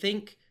 I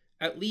think,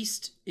 at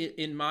least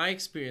in my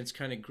experience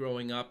kind of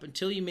growing up,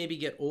 until you maybe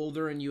get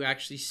older and you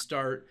actually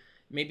start,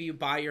 maybe you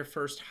buy your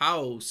first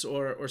house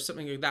or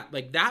something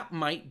like that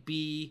might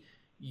be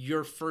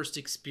your first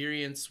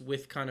experience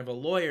with kind of a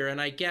lawyer. And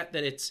I get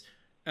that it's,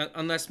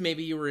 unless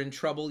maybe you were in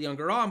trouble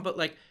younger on, but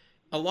like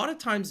a lot of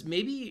times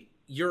maybe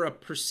your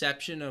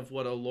perception of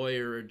what a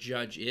lawyer or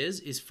judge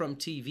is from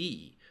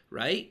TV,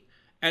 right?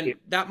 And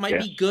that might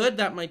be good,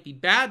 that might be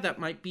bad, that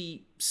might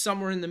be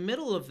somewhere in the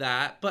middle of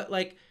that, but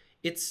like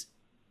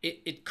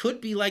it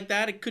could be like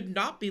that, it could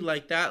not be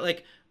like that.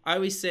 Like I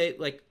always say,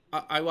 like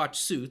I watch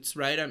Suits,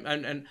 right?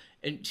 And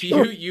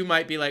to you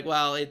might be like,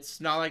 well, it's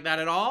not like that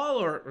at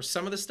all, or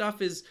some of the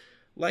stuff is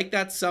like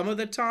that some of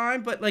the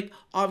time, but like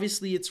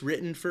obviously it's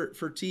written for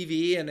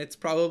TV, and it's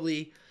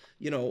probably,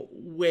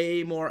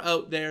 way more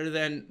out there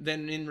than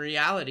in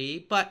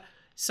reality, but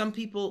some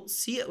people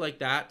see it like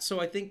that. So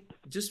I think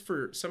just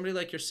for somebody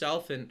like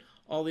yourself and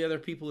all the other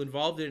people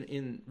involved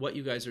in what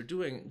you guys are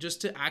doing,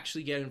 just to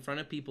actually get in front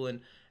of people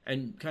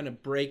and kind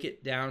of break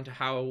it down to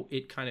how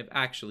it kind of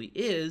actually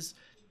is,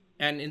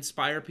 and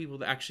inspire people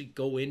to actually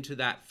go into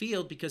that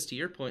field, because to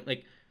your point,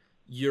 like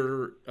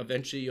you're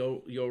eventually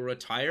you'll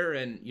retire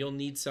and you'll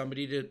need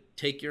somebody to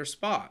take your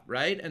spot,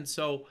 right? And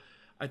so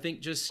I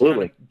think just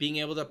kind of being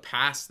able to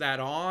pass that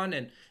on,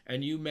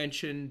 and you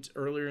mentioned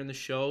earlier in the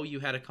show you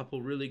had a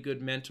couple really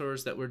good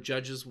mentors that were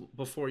judges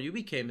before you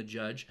became a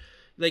judge.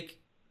 Like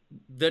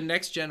the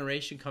next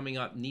generation coming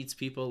up needs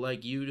people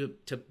like you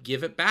to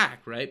give it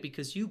back, right?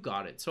 Because you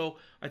got it. So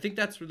I think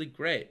that's really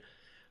great.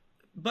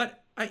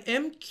 But I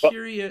am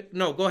curious.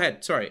 No, go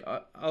ahead. Sorry. No,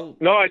 I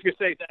was going to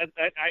say that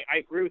I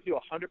agree with you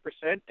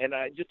 100%. And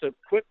just a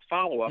quick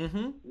follow up.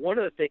 Mm-hmm. One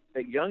of the things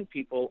that young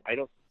people I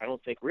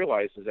don't think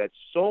realize is that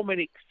so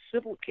many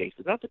civil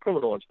cases, not the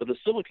criminal ones, but the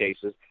civil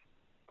cases,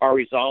 are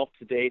resolved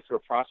today through a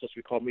process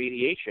we call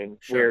mediation,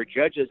 where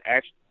judges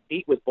actually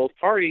meet with both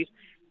parties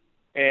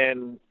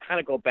and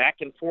kind of go back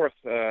and forth.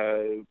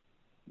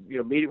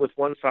 Meeting with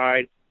one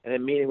side and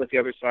then meeting with the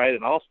other side,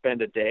 and I'll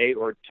spend a day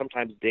or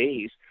sometimes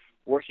days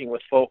working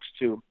with folks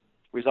to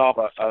resolve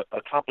a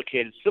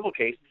complicated civil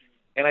case.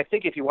 And I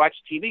think if you watch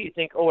TV, you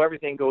think,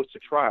 everything goes to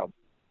trial.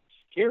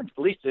 Here,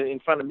 at least in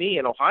front of me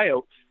in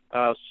Ohio,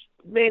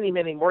 many,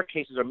 many more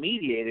cases are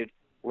mediated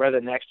rather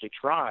than actually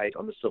tried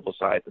on the civil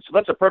side. So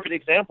that's a perfect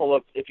example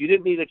of, if you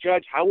didn't meet a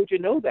judge, how would you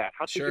know that?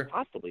 How could you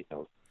possibly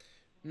know?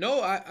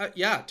 No,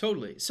 yeah,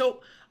 totally.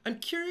 So I'm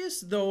curious,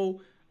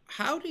 though,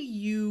 how do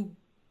you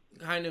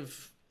kind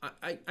of,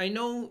 I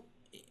know,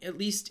 at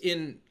least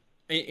in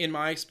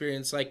my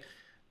experience, like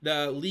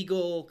the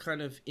legal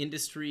kind of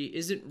industry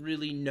isn't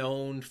really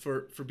known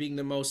for being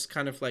the most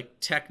kind of like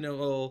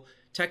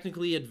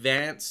technically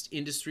advanced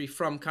industry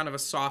from kind of a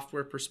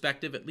software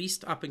perspective. At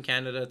least up in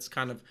Canada, it's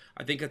kind of,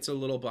 I think it's a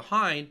little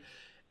behind.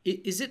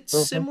 Is it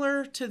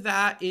similar to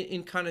that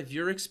in kind of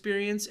your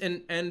experience?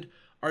 And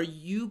are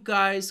you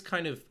guys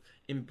kind of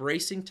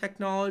embracing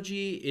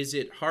technology? Is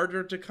it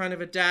harder to kind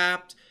of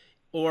adapt?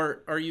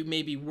 Or are you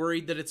maybe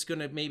worried that it's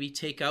going to maybe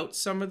take out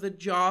some of the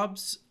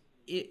jobs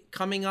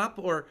coming up,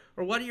 or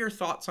what are your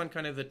thoughts on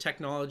kind of the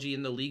technology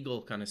in the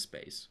legal kind of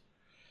space?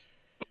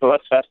 So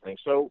that's fascinating.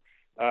 So,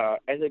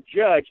 as a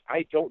judge,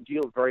 I don't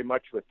deal very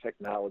much with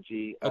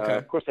technology. Okay.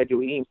 Of course, I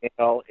do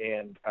email,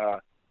 and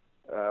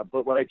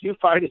but what I do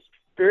find is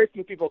very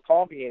few people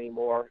call me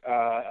anymore.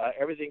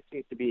 Everything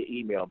seems to be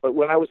email. But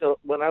when I was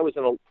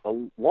in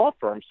a law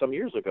firm some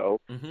years ago,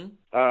 Mm-hmm.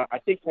 I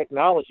think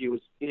technology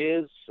was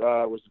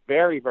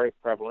very, very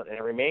prevalent, and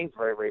it remains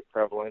very, very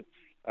prevalent.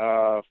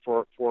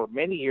 For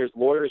many years,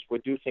 lawyers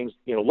would do things,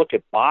 look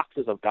at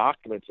boxes of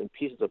documents and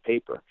pieces of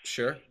paper.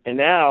 Sure. And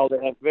now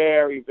they have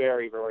very,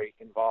 very, very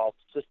involved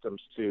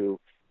systems to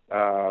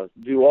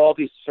do all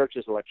these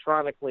searches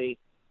electronically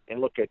and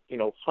look at,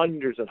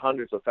 hundreds and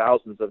hundreds of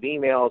thousands of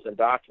emails and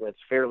documents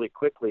fairly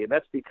quickly. And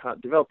that's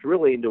developed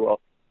really into a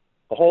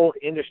whole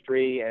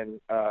industry, and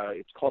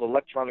it's called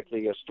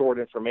electronically stored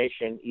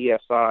information,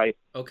 ESI.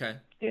 Okay.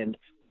 And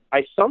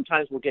I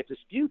sometimes will get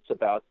disputes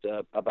about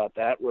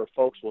that, where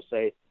folks will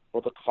say,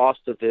 well, the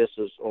cost of this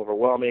is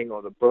overwhelming,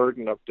 or the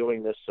burden of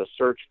doing this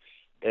search,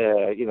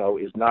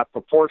 is not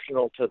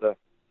proportional to the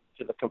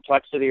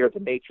complexity or the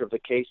nature of the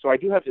case. So I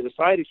do have to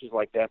decide issues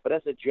like that. But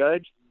as a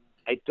judge,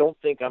 I don't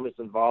think I'm as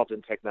involved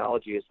in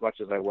technology as much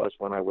as I was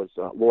when I was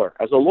a lawyer.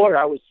 As a lawyer,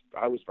 I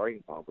was very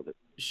involved with it.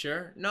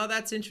 Sure. No,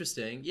 that's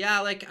interesting. Yeah,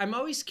 like I'm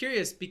always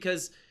curious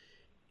because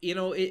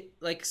it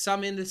like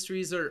some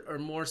industries are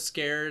more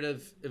scared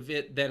of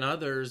it than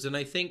others, and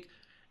I think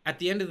at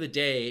the end of the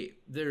day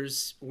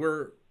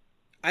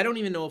I don't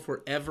even know if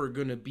we're ever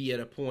going to be at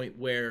a point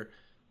where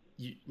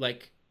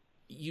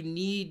you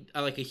need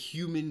like a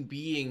human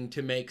being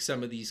to make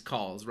some of these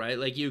calls, right?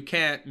 Like you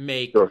can't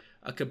make Sure.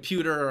 a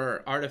computer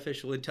or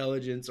artificial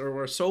intelligence, or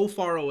we're so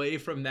far away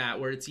from that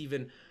where it's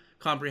even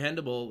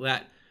comprehensible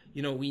that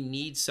we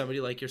need somebody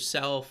like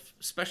yourself,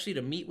 especially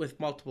to meet with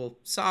multiple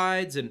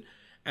sides. And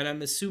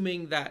I'm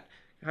assuming that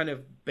kind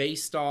of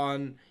based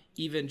on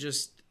even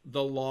just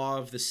the law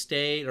of the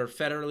state or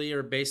federally,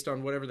 or based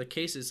on whatever the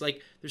case is,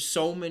 like there's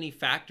so many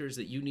factors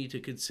that you need to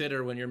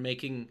consider when you're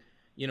making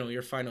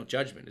your final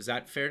judgment. Is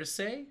that fair to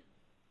say?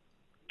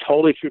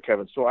 Totally true,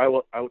 Kevin. So I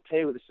will tell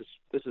you,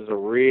 this is a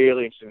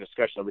really interesting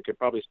discussion. We could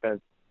probably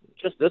spend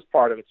just this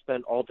part of it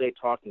all day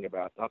talking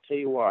about. And I'll tell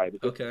you why.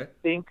 Because Okay. I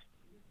think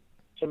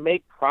to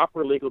make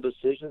proper legal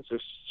decisions,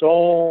 there's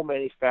so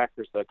many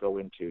factors that go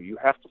into. You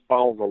have to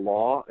follow the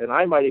law, and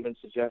I might even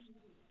suggest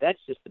that's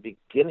just the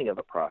beginning of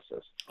the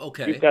process.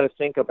 Okay. You've got to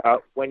think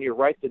about when you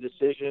write the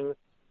decision,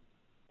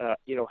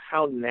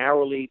 how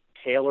narrowly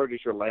tailored is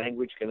your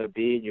language going to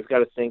be? And you've got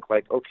to think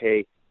like,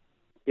 okay,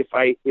 if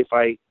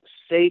I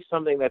say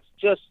something that's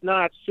just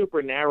not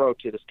super narrow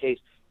to this case,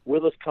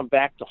 will this come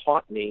back to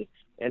haunt me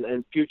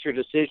in future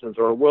decisions,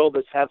 or will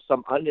this have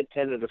some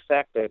unintended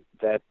effect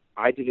that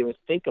I didn't even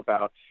think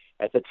about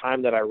at the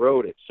time that I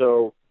wrote it?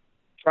 So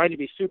trying to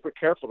be super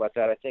careful about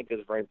that, I think, is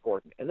very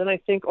important. And then I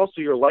think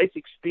also your life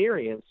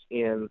experience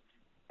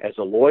as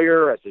a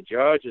lawyer, as a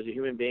judge, as a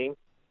human being,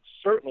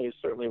 certainly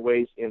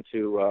weighs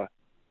into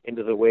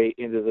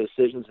the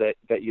decisions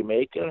that you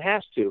make, and it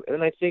has to. And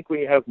then I think when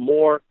you have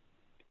more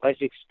life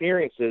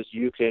experiences,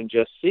 you can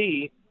just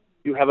see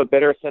you have a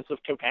better sense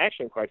of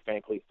compassion, quite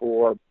frankly,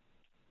 for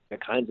the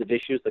kinds of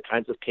issues, the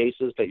kinds of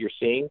cases that you're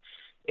seeing,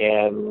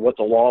 and what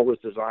the law was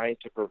designed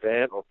to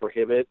prevent or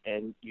prohibit.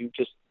 And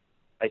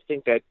I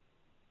think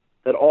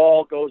that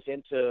all goes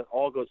into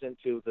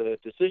the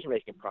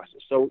decision-making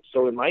process.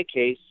 So in my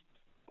case,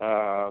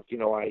 I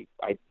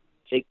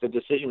take the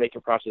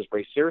decision-making process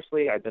very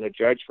seriously. I've been a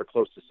judge for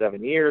close to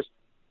 7 years.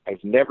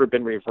 I've never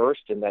been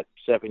reversed in that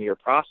 7-year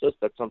process.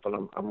 That's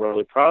something I'm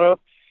really proud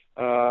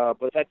of.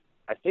 But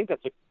I think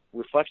that's a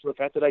reflection of the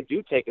fact that I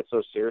do take it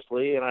so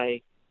seriously, and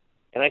I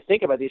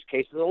think about these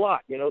cases a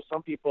lot.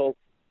 Some people,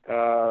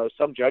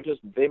 some judges,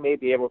 they may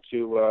be able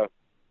to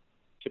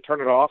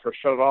turn it off or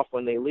shut it off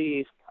when they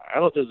leave. I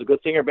don't know if this is a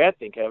good thing or bad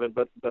thing, Kevin,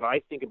 but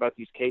I think about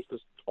these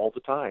cases all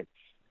the time.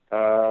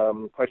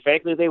 Quite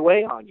frankly, they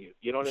weigh on you.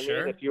 You know what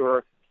Sure. I mean? If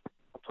you're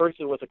a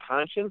person with a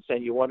conscience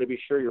and you want to be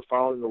sure you're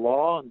following the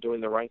law and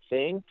doing the right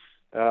thing,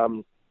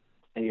 and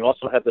you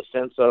also have the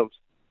sense of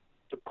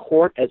the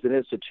court as an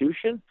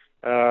institution,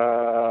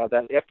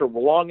 that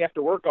long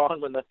after we're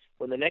gone,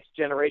 when the next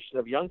generation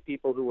of young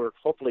people who are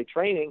hopefully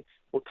training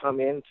will come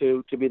in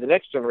to be the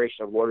next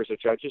generation of lawyers or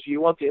judges, you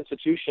want the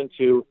institution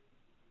to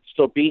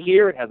still be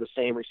here and have the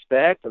same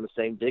respect and the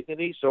same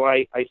dignity. So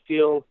I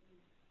feel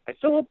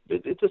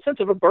it's a sense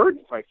of a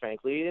burden, quite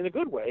frankly, in a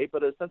good way,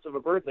 but a sense of a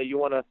burden that you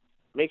want to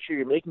make sure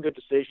you're making good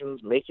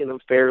decisions, making them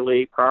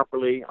fairly,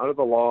 properly, under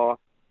the law.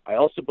 I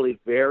also believe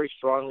very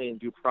strongly in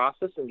due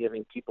process and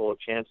giving people a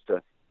chance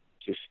to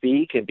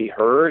speak and be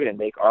heard and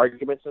make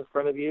arguments in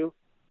front of you.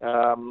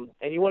 And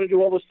you want to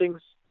do all those things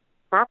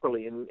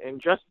properly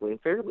and justly and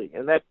fairly.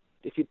 And that,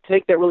 if you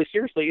take that really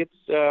seriously,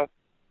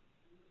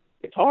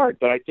 it's hard,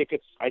 but I think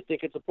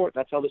it's important.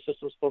 That's how the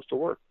system's supposed to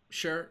work.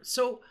 Sure.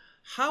 So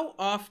how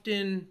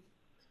often,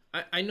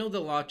 I know the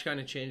law kind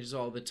of changes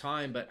all the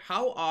time, but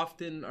how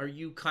often are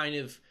you kind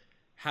of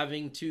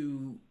having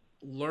to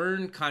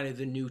learn kind of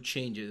the new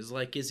changes?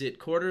 Like, is it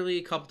quarterly,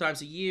 a couple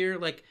times a year?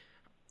 Like,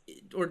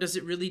 or does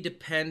it really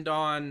depend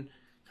on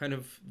kind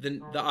of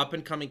the up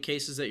and coming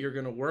cases that you're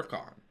going to work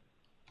on?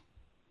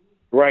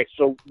 Right.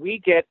 So we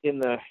get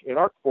in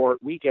our court,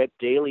 we get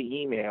daily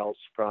emails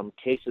from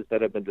cases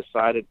that have been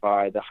decided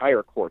by the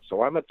higher court.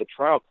 So I'm at the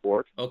trial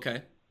court.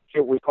 Okay.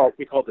 Here we call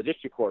it the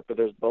district court, but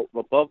there's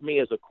above me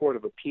is a court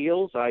of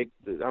appeals. I'm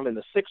in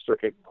the Sixth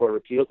Circuit Court of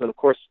Appeals, and of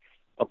course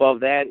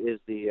above that is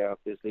the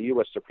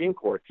U.S. Supreme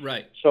Court.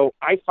 Right. So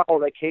I follow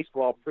that case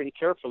law pretty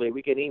carefully.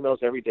 We get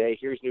emails every day.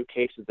 Here's new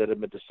cases that have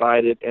been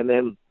decided, and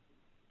then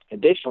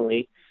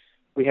additionally,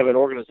 we have an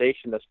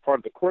organization that's part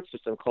of the court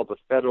system called the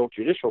Federal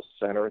Judicial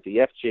Center, the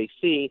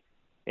FJC,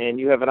 and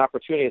you have an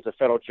opportunity as a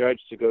federal judge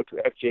to go to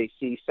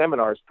FJC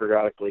seminars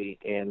periodically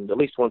and at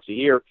least once a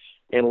year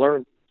and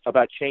learn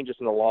about changes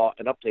in the law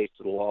and updates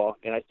to the law.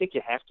 And I think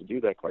you have to do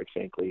that, quite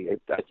frankly.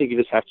 I think you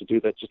just have to do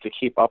that just to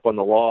keep up on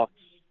the law.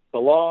 The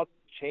law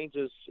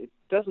changes. It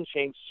doesn't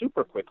change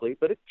super quickly,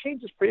 but it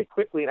changes pretty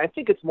quickly. And I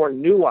think it's more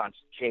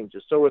nuanced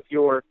changes. So if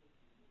you're,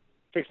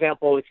 for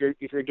example, if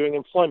you're doing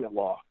employment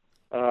law,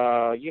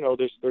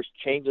 there's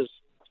changes,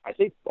 I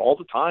think, all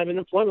the time in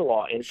employment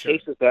law in Sure.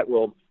 cases that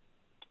will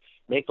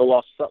make the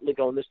law subtly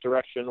go in this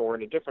direction or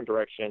in a different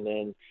direction,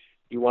 and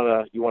you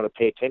want to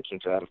pay attention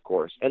to that, of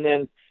course. And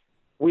then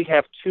we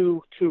have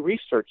two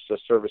research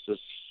services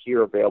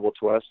here available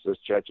to us as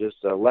judges,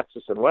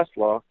 Lexis and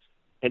Westlaw.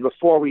 And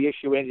before we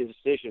issue any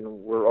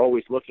decision, we're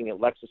always looking at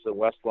Lexis and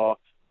Westlaw.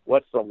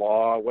 What's the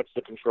law? What's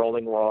the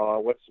controlling law?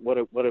 What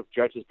have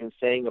judges been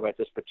saying about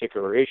this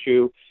particular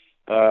issue?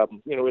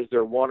 Is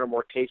there one or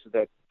more cases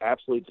that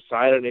absolutely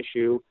decide an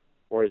issue,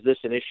 or is this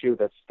an issue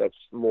that's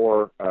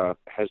more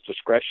has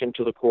discretion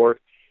to the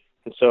court?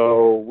 And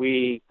so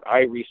I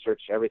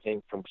research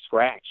everything from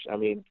scratch. I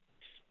mean,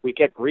 we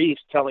get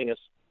briefs telling us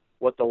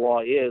what the law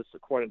is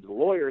according to the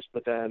lawyers,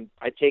 but then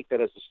I take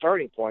that as a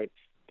starting point,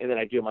 and then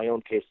I do my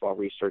own case law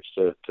research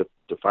to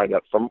find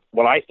out from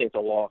what I think the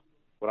law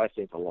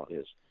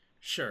is.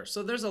 Sure.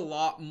 So there's a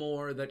lot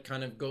more that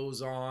kind of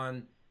goes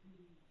on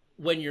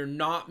when you're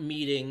not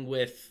meeting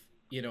with,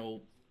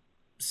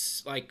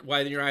 like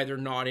whether you're either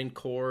not in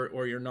court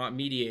or you're not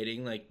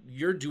mediating, like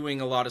you're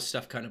doing a lot of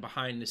stuff kind of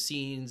behind the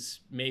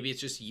scenes. Maybe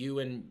it's just you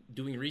and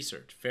doing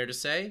research. Fair to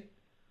say?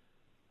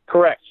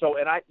 Correct. So,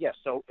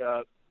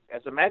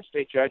 as a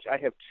magistrate judge, I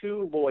have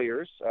two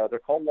lawyers. They're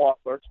called law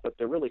clerks, but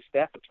they're really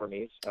staff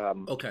attorneys.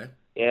 Okay.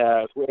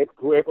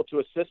 Who are able to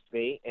assist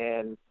me,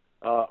 and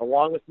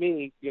along with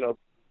me,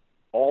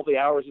 all the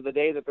hours of the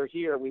day that they're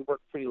here, we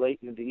work pretty late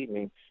in the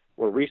evening.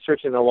 We're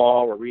researching the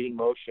law, we're reading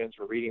motions,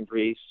 we're reading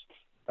briefs,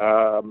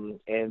 and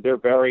they're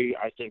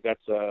I think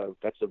that's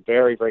a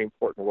very, very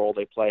important role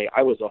they play.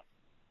 I was a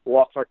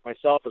law clerk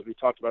myself, as we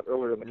talked about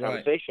earlier in the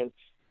conversation,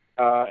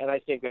 and I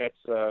think that's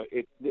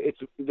it's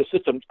the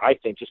system. I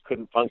think just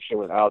couldn't function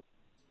without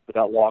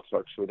law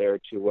clerks who are there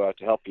to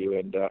help you.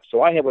 And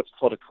so I have what's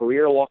called a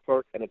career law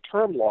clerk and a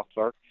term law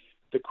clerk.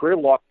 The career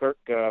law clerk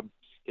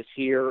is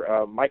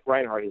here. Mike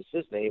Reinhardt is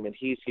his name, and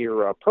he's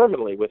here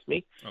permanently with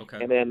me.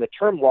 Okay. And then the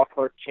term law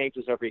clerk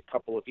changes every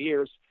couple of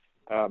years.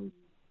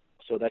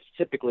 So that's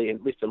typically,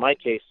 at least in my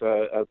case,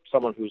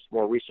 someone who's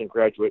more recent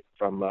graduate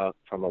from a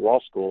law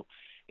school.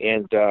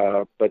 And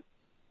but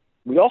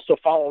we also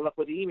follow up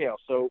with email.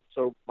 So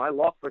my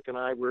law clerk and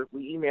I we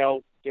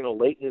email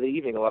late into the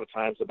evening a lot of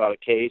times about a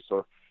case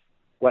or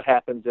what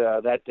happened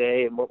that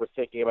day and what we're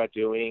thinking about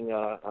doing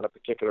on a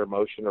particular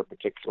motion or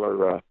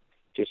particular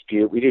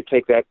dispute. We do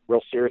take that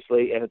real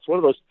seriously, and it's one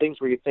of those things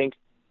where you think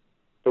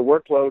the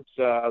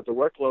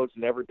workload's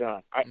never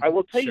done. I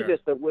will tell you this,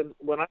 that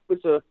when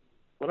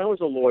I was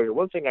a lawyer,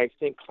 one thing I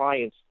think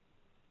clients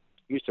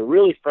used to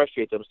really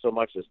frustrate them so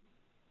much is,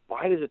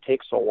 why does it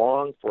take so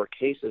long for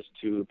cases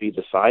to be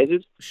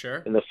decided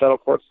in the federal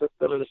court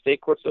system and the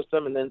state court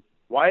system, and then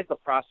why is the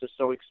process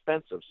so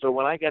expensive? So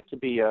when I got to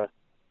be a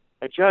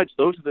judge,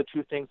 those are the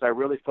two things I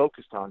really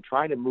focused on,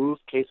 trying to move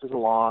cases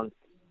along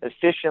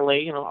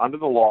efficiently, under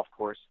the law, of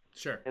course.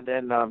 Sure. And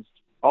then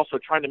also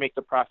trying to make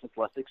the process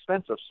less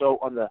expensive. So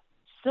on the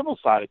civil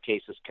side of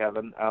cases,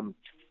 Kevin,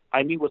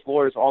 I meet with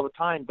lawyers all the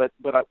time, but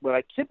what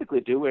I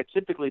typically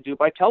do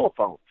by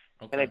telephone.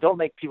 Okay. And I don't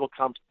make people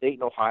come to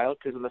Dayton, Ohio,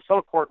 because in the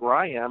federal court where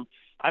I am,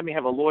 I may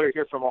have a lawyer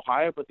here from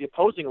Ohio, but the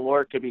opposing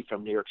lawyer could be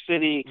from New York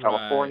City,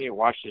 California,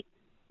 Washington,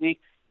 D.C.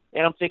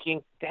 And I'm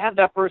thinking, to have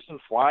that person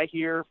fly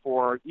here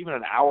for even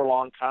an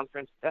hour-long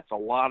conference, that's a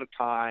lot of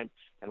time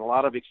and a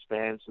lot of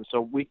expense. And so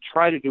we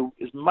try to do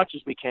as much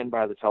as we can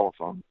by the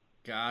telephone.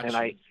 Gotcha. And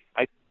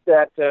I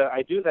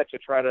do that to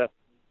try to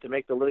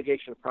make the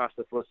litigation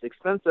process less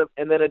expensive.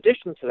 And then in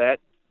addition to that,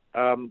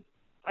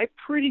 I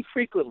pretty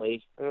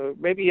frequently,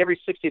 maybe every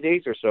 60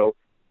 days or so,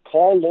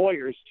 call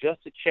lawyers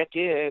just to check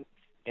in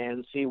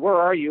and see, where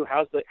are you?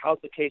 How's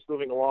the case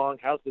moving along?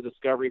 How's the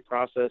discovery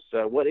process?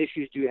 What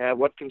issues do you have?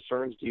 What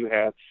concerns do you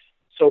have?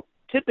 So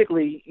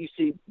typically, you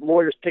see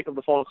lawyers pick up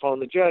the phone and calling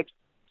the judge.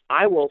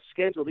 I will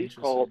schedule these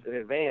calls in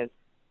advance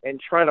and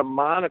try to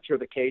monitor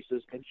the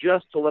cases, and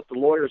just to let the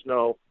lawyers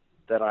know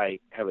that I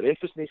have an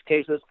interest in these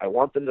cases. I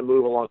want them to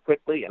move along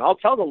quickly, and I'll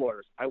tell the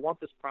lawyers, I want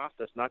this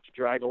process not to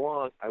drag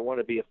along. I want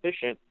to be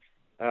efficient,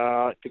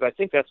 because I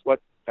think that's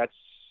what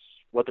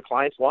the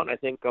clients want. I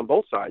think on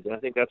both sides, and I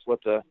think that's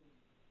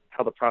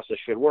how the process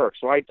should work.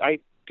 So I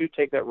do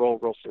take that role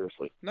real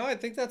seriously. No, I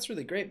think that's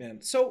really great,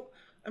 man. So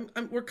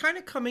we're kind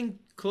of coming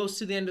close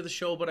to the end of the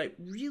show, but I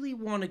really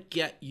want to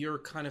get your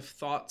kind of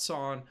thoughts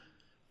on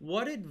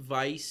what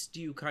advice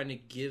do you kind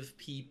of give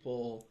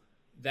people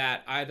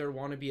that either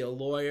want to be a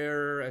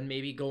lawyer and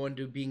maybe go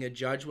into being a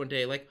judge one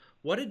day? Like,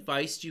 what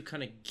advice do you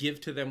kind of give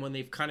to them when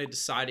they've kind of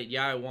decided,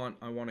 yeah, I want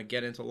to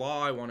get into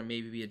law, I want to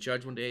maybe be a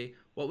judge one day?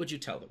 What would you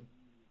tell them?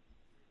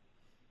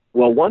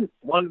 Well,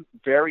 one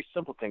very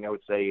simple thing I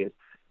would say is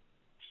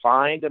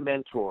find a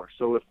mentor.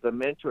 So if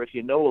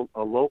you know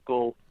a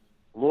local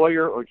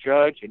lawyer or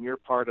judge in your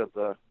part of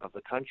the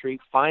country,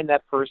 find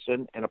that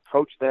person and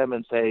approach them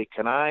and say,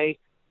 can I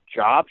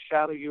job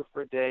shadow you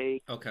for a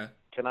day? Okay.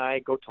 Can I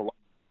go to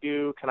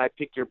you? Can I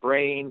pick your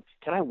brain?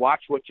 Can I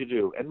watch what you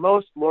do? And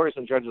most lawyers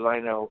and judges I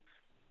know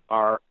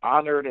are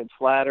honored and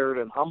flattered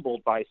and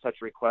humbled by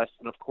such requests,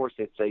 and of course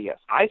they'd say yes.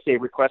 I say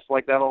requests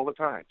like that all the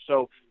time.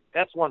 So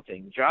that's one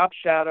thing. Job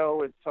shadow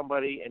with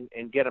somebody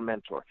and get a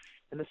mentor.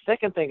 And the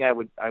second thing I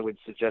would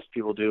suggest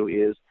people do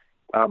is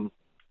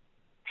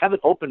have an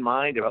open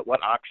mind about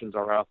what options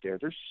are out there.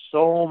 There's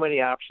so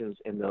many options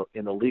in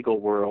the legal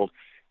world.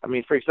 I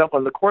mean, for example,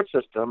 in the court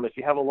system, if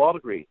you have a law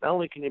degree, not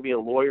only can you be a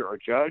lawyer or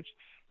judge,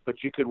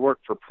 but you could work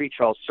for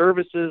pretrial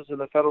services in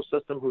the federal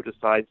system who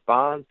decides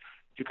bonds.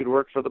 You could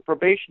work for the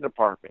probation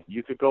department.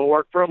 You could go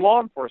work for a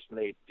law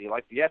enforcement agency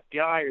like the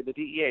FBI or the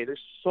DEA. There's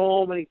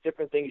so many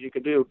different things you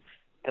could do.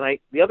 And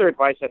the other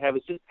advice I'd have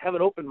is just have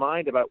an open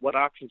mind about what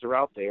options are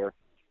out there.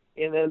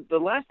 And then the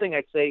last thing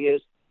I'd say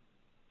is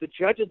the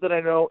judges that I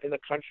know in the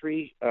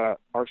country are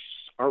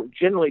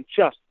generally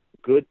just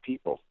good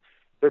people.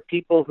 They're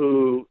people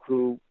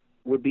who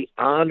would be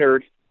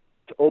honored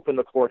to open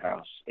the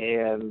courthouse.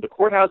 And the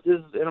courthouse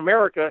is, in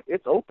America,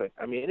 it's open.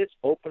 I mean, it's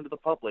open to the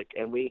public.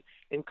 And we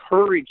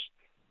encourage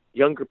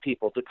younger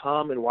people to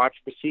come and watch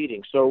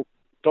proceedings. So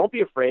don't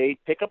be afraid.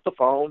 Pick up the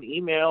phone,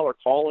 email, or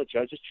call a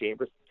judge's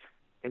chambers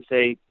and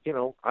say,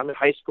 I'm in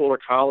high school or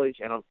college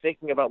and I'm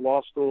thinking about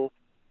law school.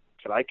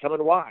 Should I come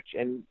and watch?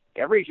 And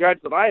every judge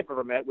that I've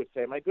ever met would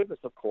say, my goodness,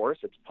 of course,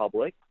 it's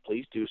public.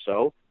 Please do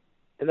so.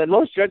 And then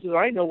most judges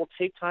I know will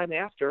take time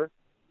after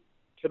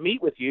to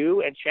meet with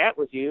you and chat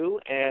with you.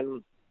 And,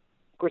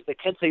 of course, they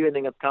can't tell you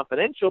anything that's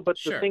confidential, but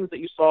Sure. The things that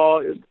you saw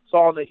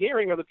in the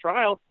hearing or the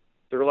trial,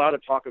 they're allowed to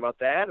talk about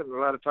that, and they're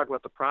allowed to talk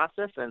about the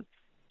process. And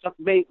some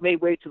may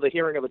wait till the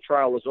hearing or the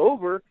trial was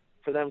over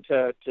for them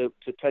to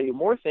tell you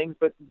more things,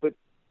 but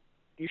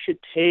you should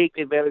take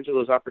advantage of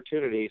those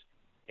opportunities.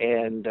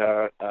 And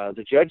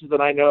the judges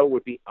that I know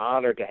would be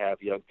honored to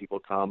have young people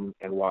come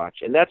and watch.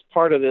 And that's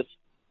part of this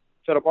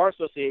Federal Bar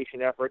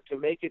Association effort to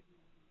make it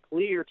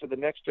clear to the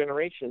next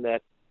generation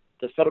that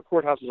the federal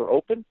courthouses are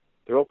open.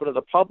 They're open to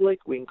the public.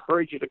 We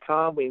encourage you to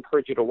come. We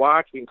encourage you to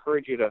watch. We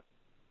encourage you to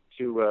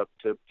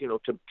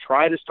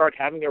try to start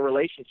having a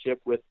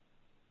relationship with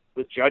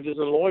judges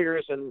and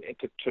lawyers and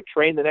to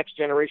train the next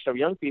generation of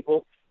young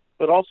people,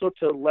 but also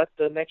to let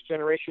the next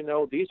generation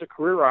know these are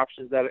career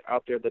options that are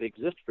out there that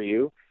exist for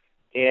you,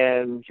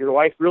 and your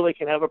life really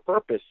can have a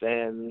purpose.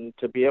 And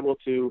to be able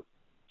to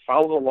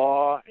follow the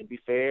law and be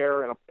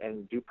fair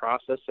and due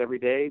process every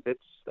day,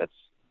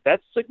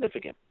 that's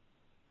significant.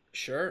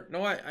 Sure.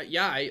 No, I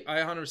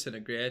 100%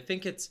 agree. I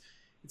think it's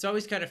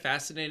always kind of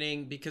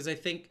fascinating because I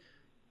think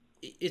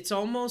it's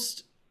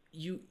almost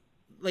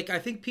I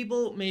think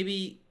people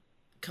maybe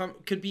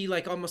could be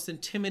like almost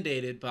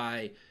intimidated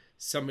by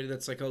somebody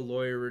that's like a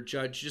lawyer or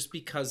judge just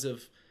because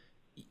of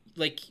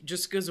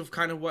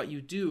kind of what you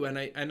do. And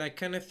I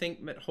kind of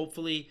think that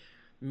hopefully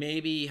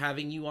maybe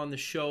having you on the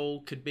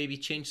show could maybe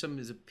change some of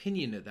his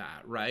opinion of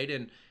that. Right.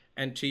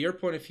 And to your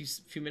point a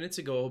few minutes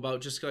ago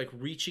about just like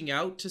reaching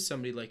out to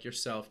somebody like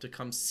yourself to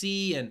come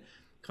see and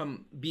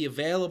come be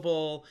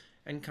available,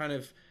 and kind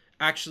of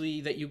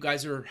actually that you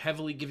guys are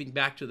heavily giving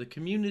back to the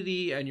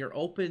community and you're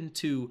open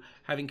to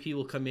having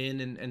people come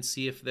in and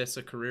see if that's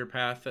a career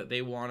path that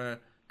they want to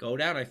go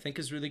down, I think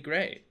is really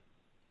great.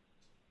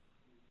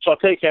 So I'll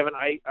tell you, Kevin,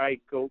 I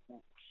go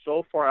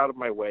so far out of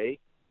my way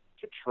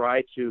to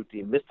try to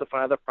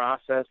demystify the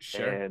process.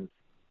 Sure. And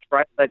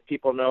try to let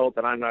people know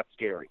that I'm not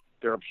scary.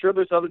 I'm sure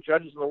there's other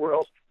judges in the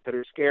world that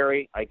are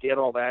scary. I get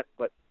all that,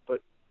 but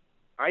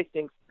I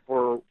think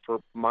for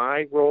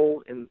my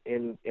role in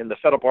the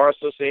Federal Bar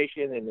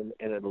Association and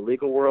in the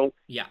legal world,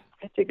 yeah,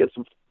 I think it's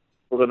important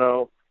to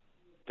know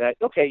that,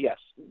 okay, yes,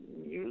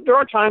 there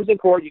are times in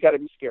court you got to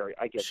be scary.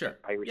 I get sure. that.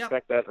 I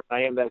respect that.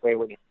 I am that way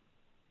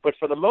but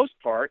for the most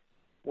part,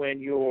 when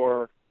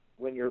you're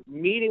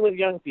meeting with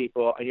young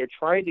people and you're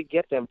trying to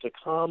get them to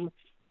come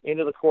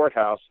into the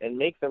courthouse and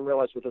make them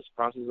realize what this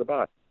process is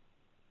about,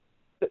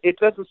 it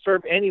doesn't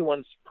serve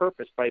anyone's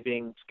purpose by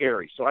being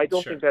scary. So I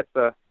don't Sure. think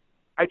that's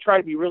I try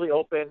to be really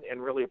open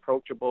and really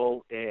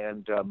approachable,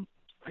 and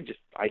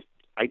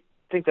I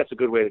think that's a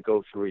good way to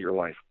go through your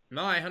life.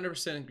 No, I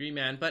 100% agree,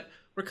 man. But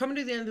we're coming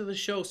to the end of the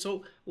show,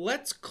 so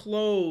let's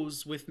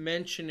close with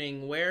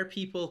mentioning where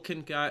people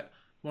can get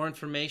more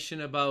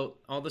information about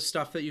all the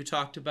stuff that you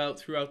talked about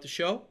throughout the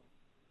show.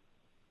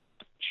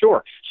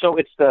 Sure. So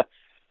it's the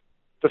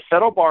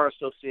Federal Bar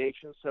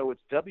Association. So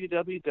it's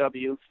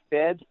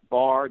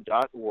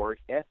www.fedbar.org,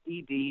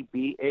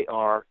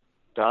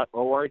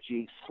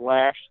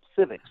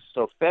 FEDBAR.org/civics.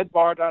 So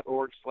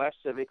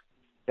fedbar.org/civics.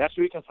 That's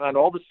where you can find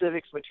all the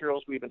civics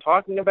materials we've been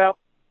talking about.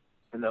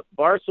 And the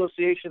Bar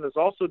Association is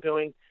also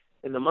doing,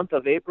 in the month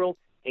of April,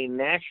 a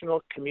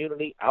National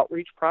Community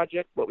Outreach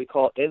Project, what we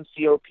call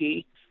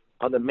NCOP.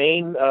 On the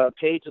main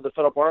page of the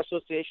Federal Bar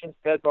Association,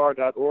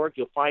 fedbar.org,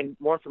 you'll find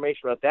more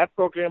information about that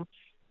program,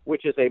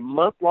 which is a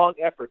month-long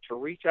effort to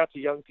reach out to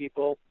young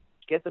people,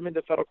 get them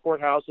into federal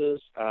courthouses,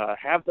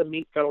 have them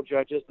meet federal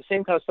judges, the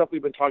same kind of stuff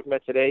we've been talking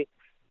about today,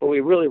 but we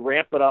really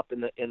ramp it up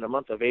in the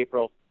month of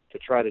April to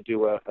try to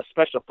do a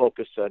special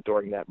focus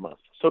during that month.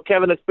 So,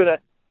 Kevin,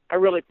 I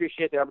really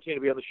appreciate the opportunity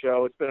to be on the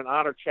show. It's been an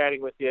honor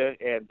chatting with you,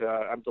 and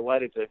I'm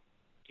delighted to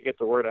get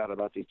the word out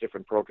about these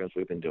different programs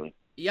we've been doing.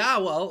 Yeah,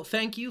 well,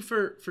 thank you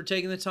for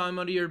taking the time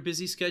out of your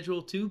busy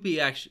schedule to be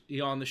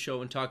actually on the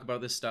show and talk about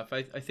this stuff.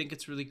 I think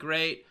it's really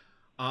great.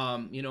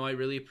 I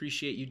really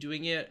appreciate you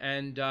doing it,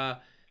 and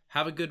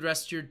have a good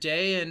rest of your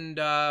day, and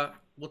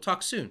we'll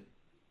talk soon.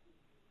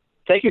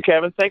 Thank you,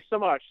 Kevin. Thanks so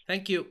much.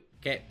 Thank you.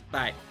 Okay,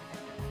 bye.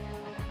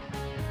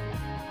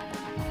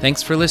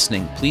 Thanks for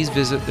listening. Please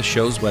visit the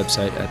show's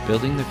website at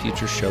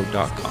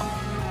buildingthefutureshow.com.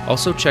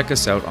 Also check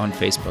us out on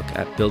Facebook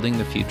at Building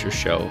the Future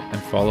Show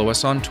and follow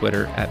us on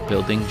Twitter at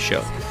Building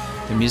Show.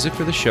 The music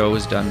for the show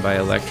is done by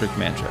Electric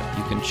Mantra.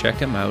 You can check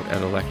him out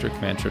at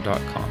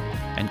electricmantra.com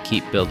and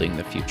keep building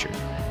the future.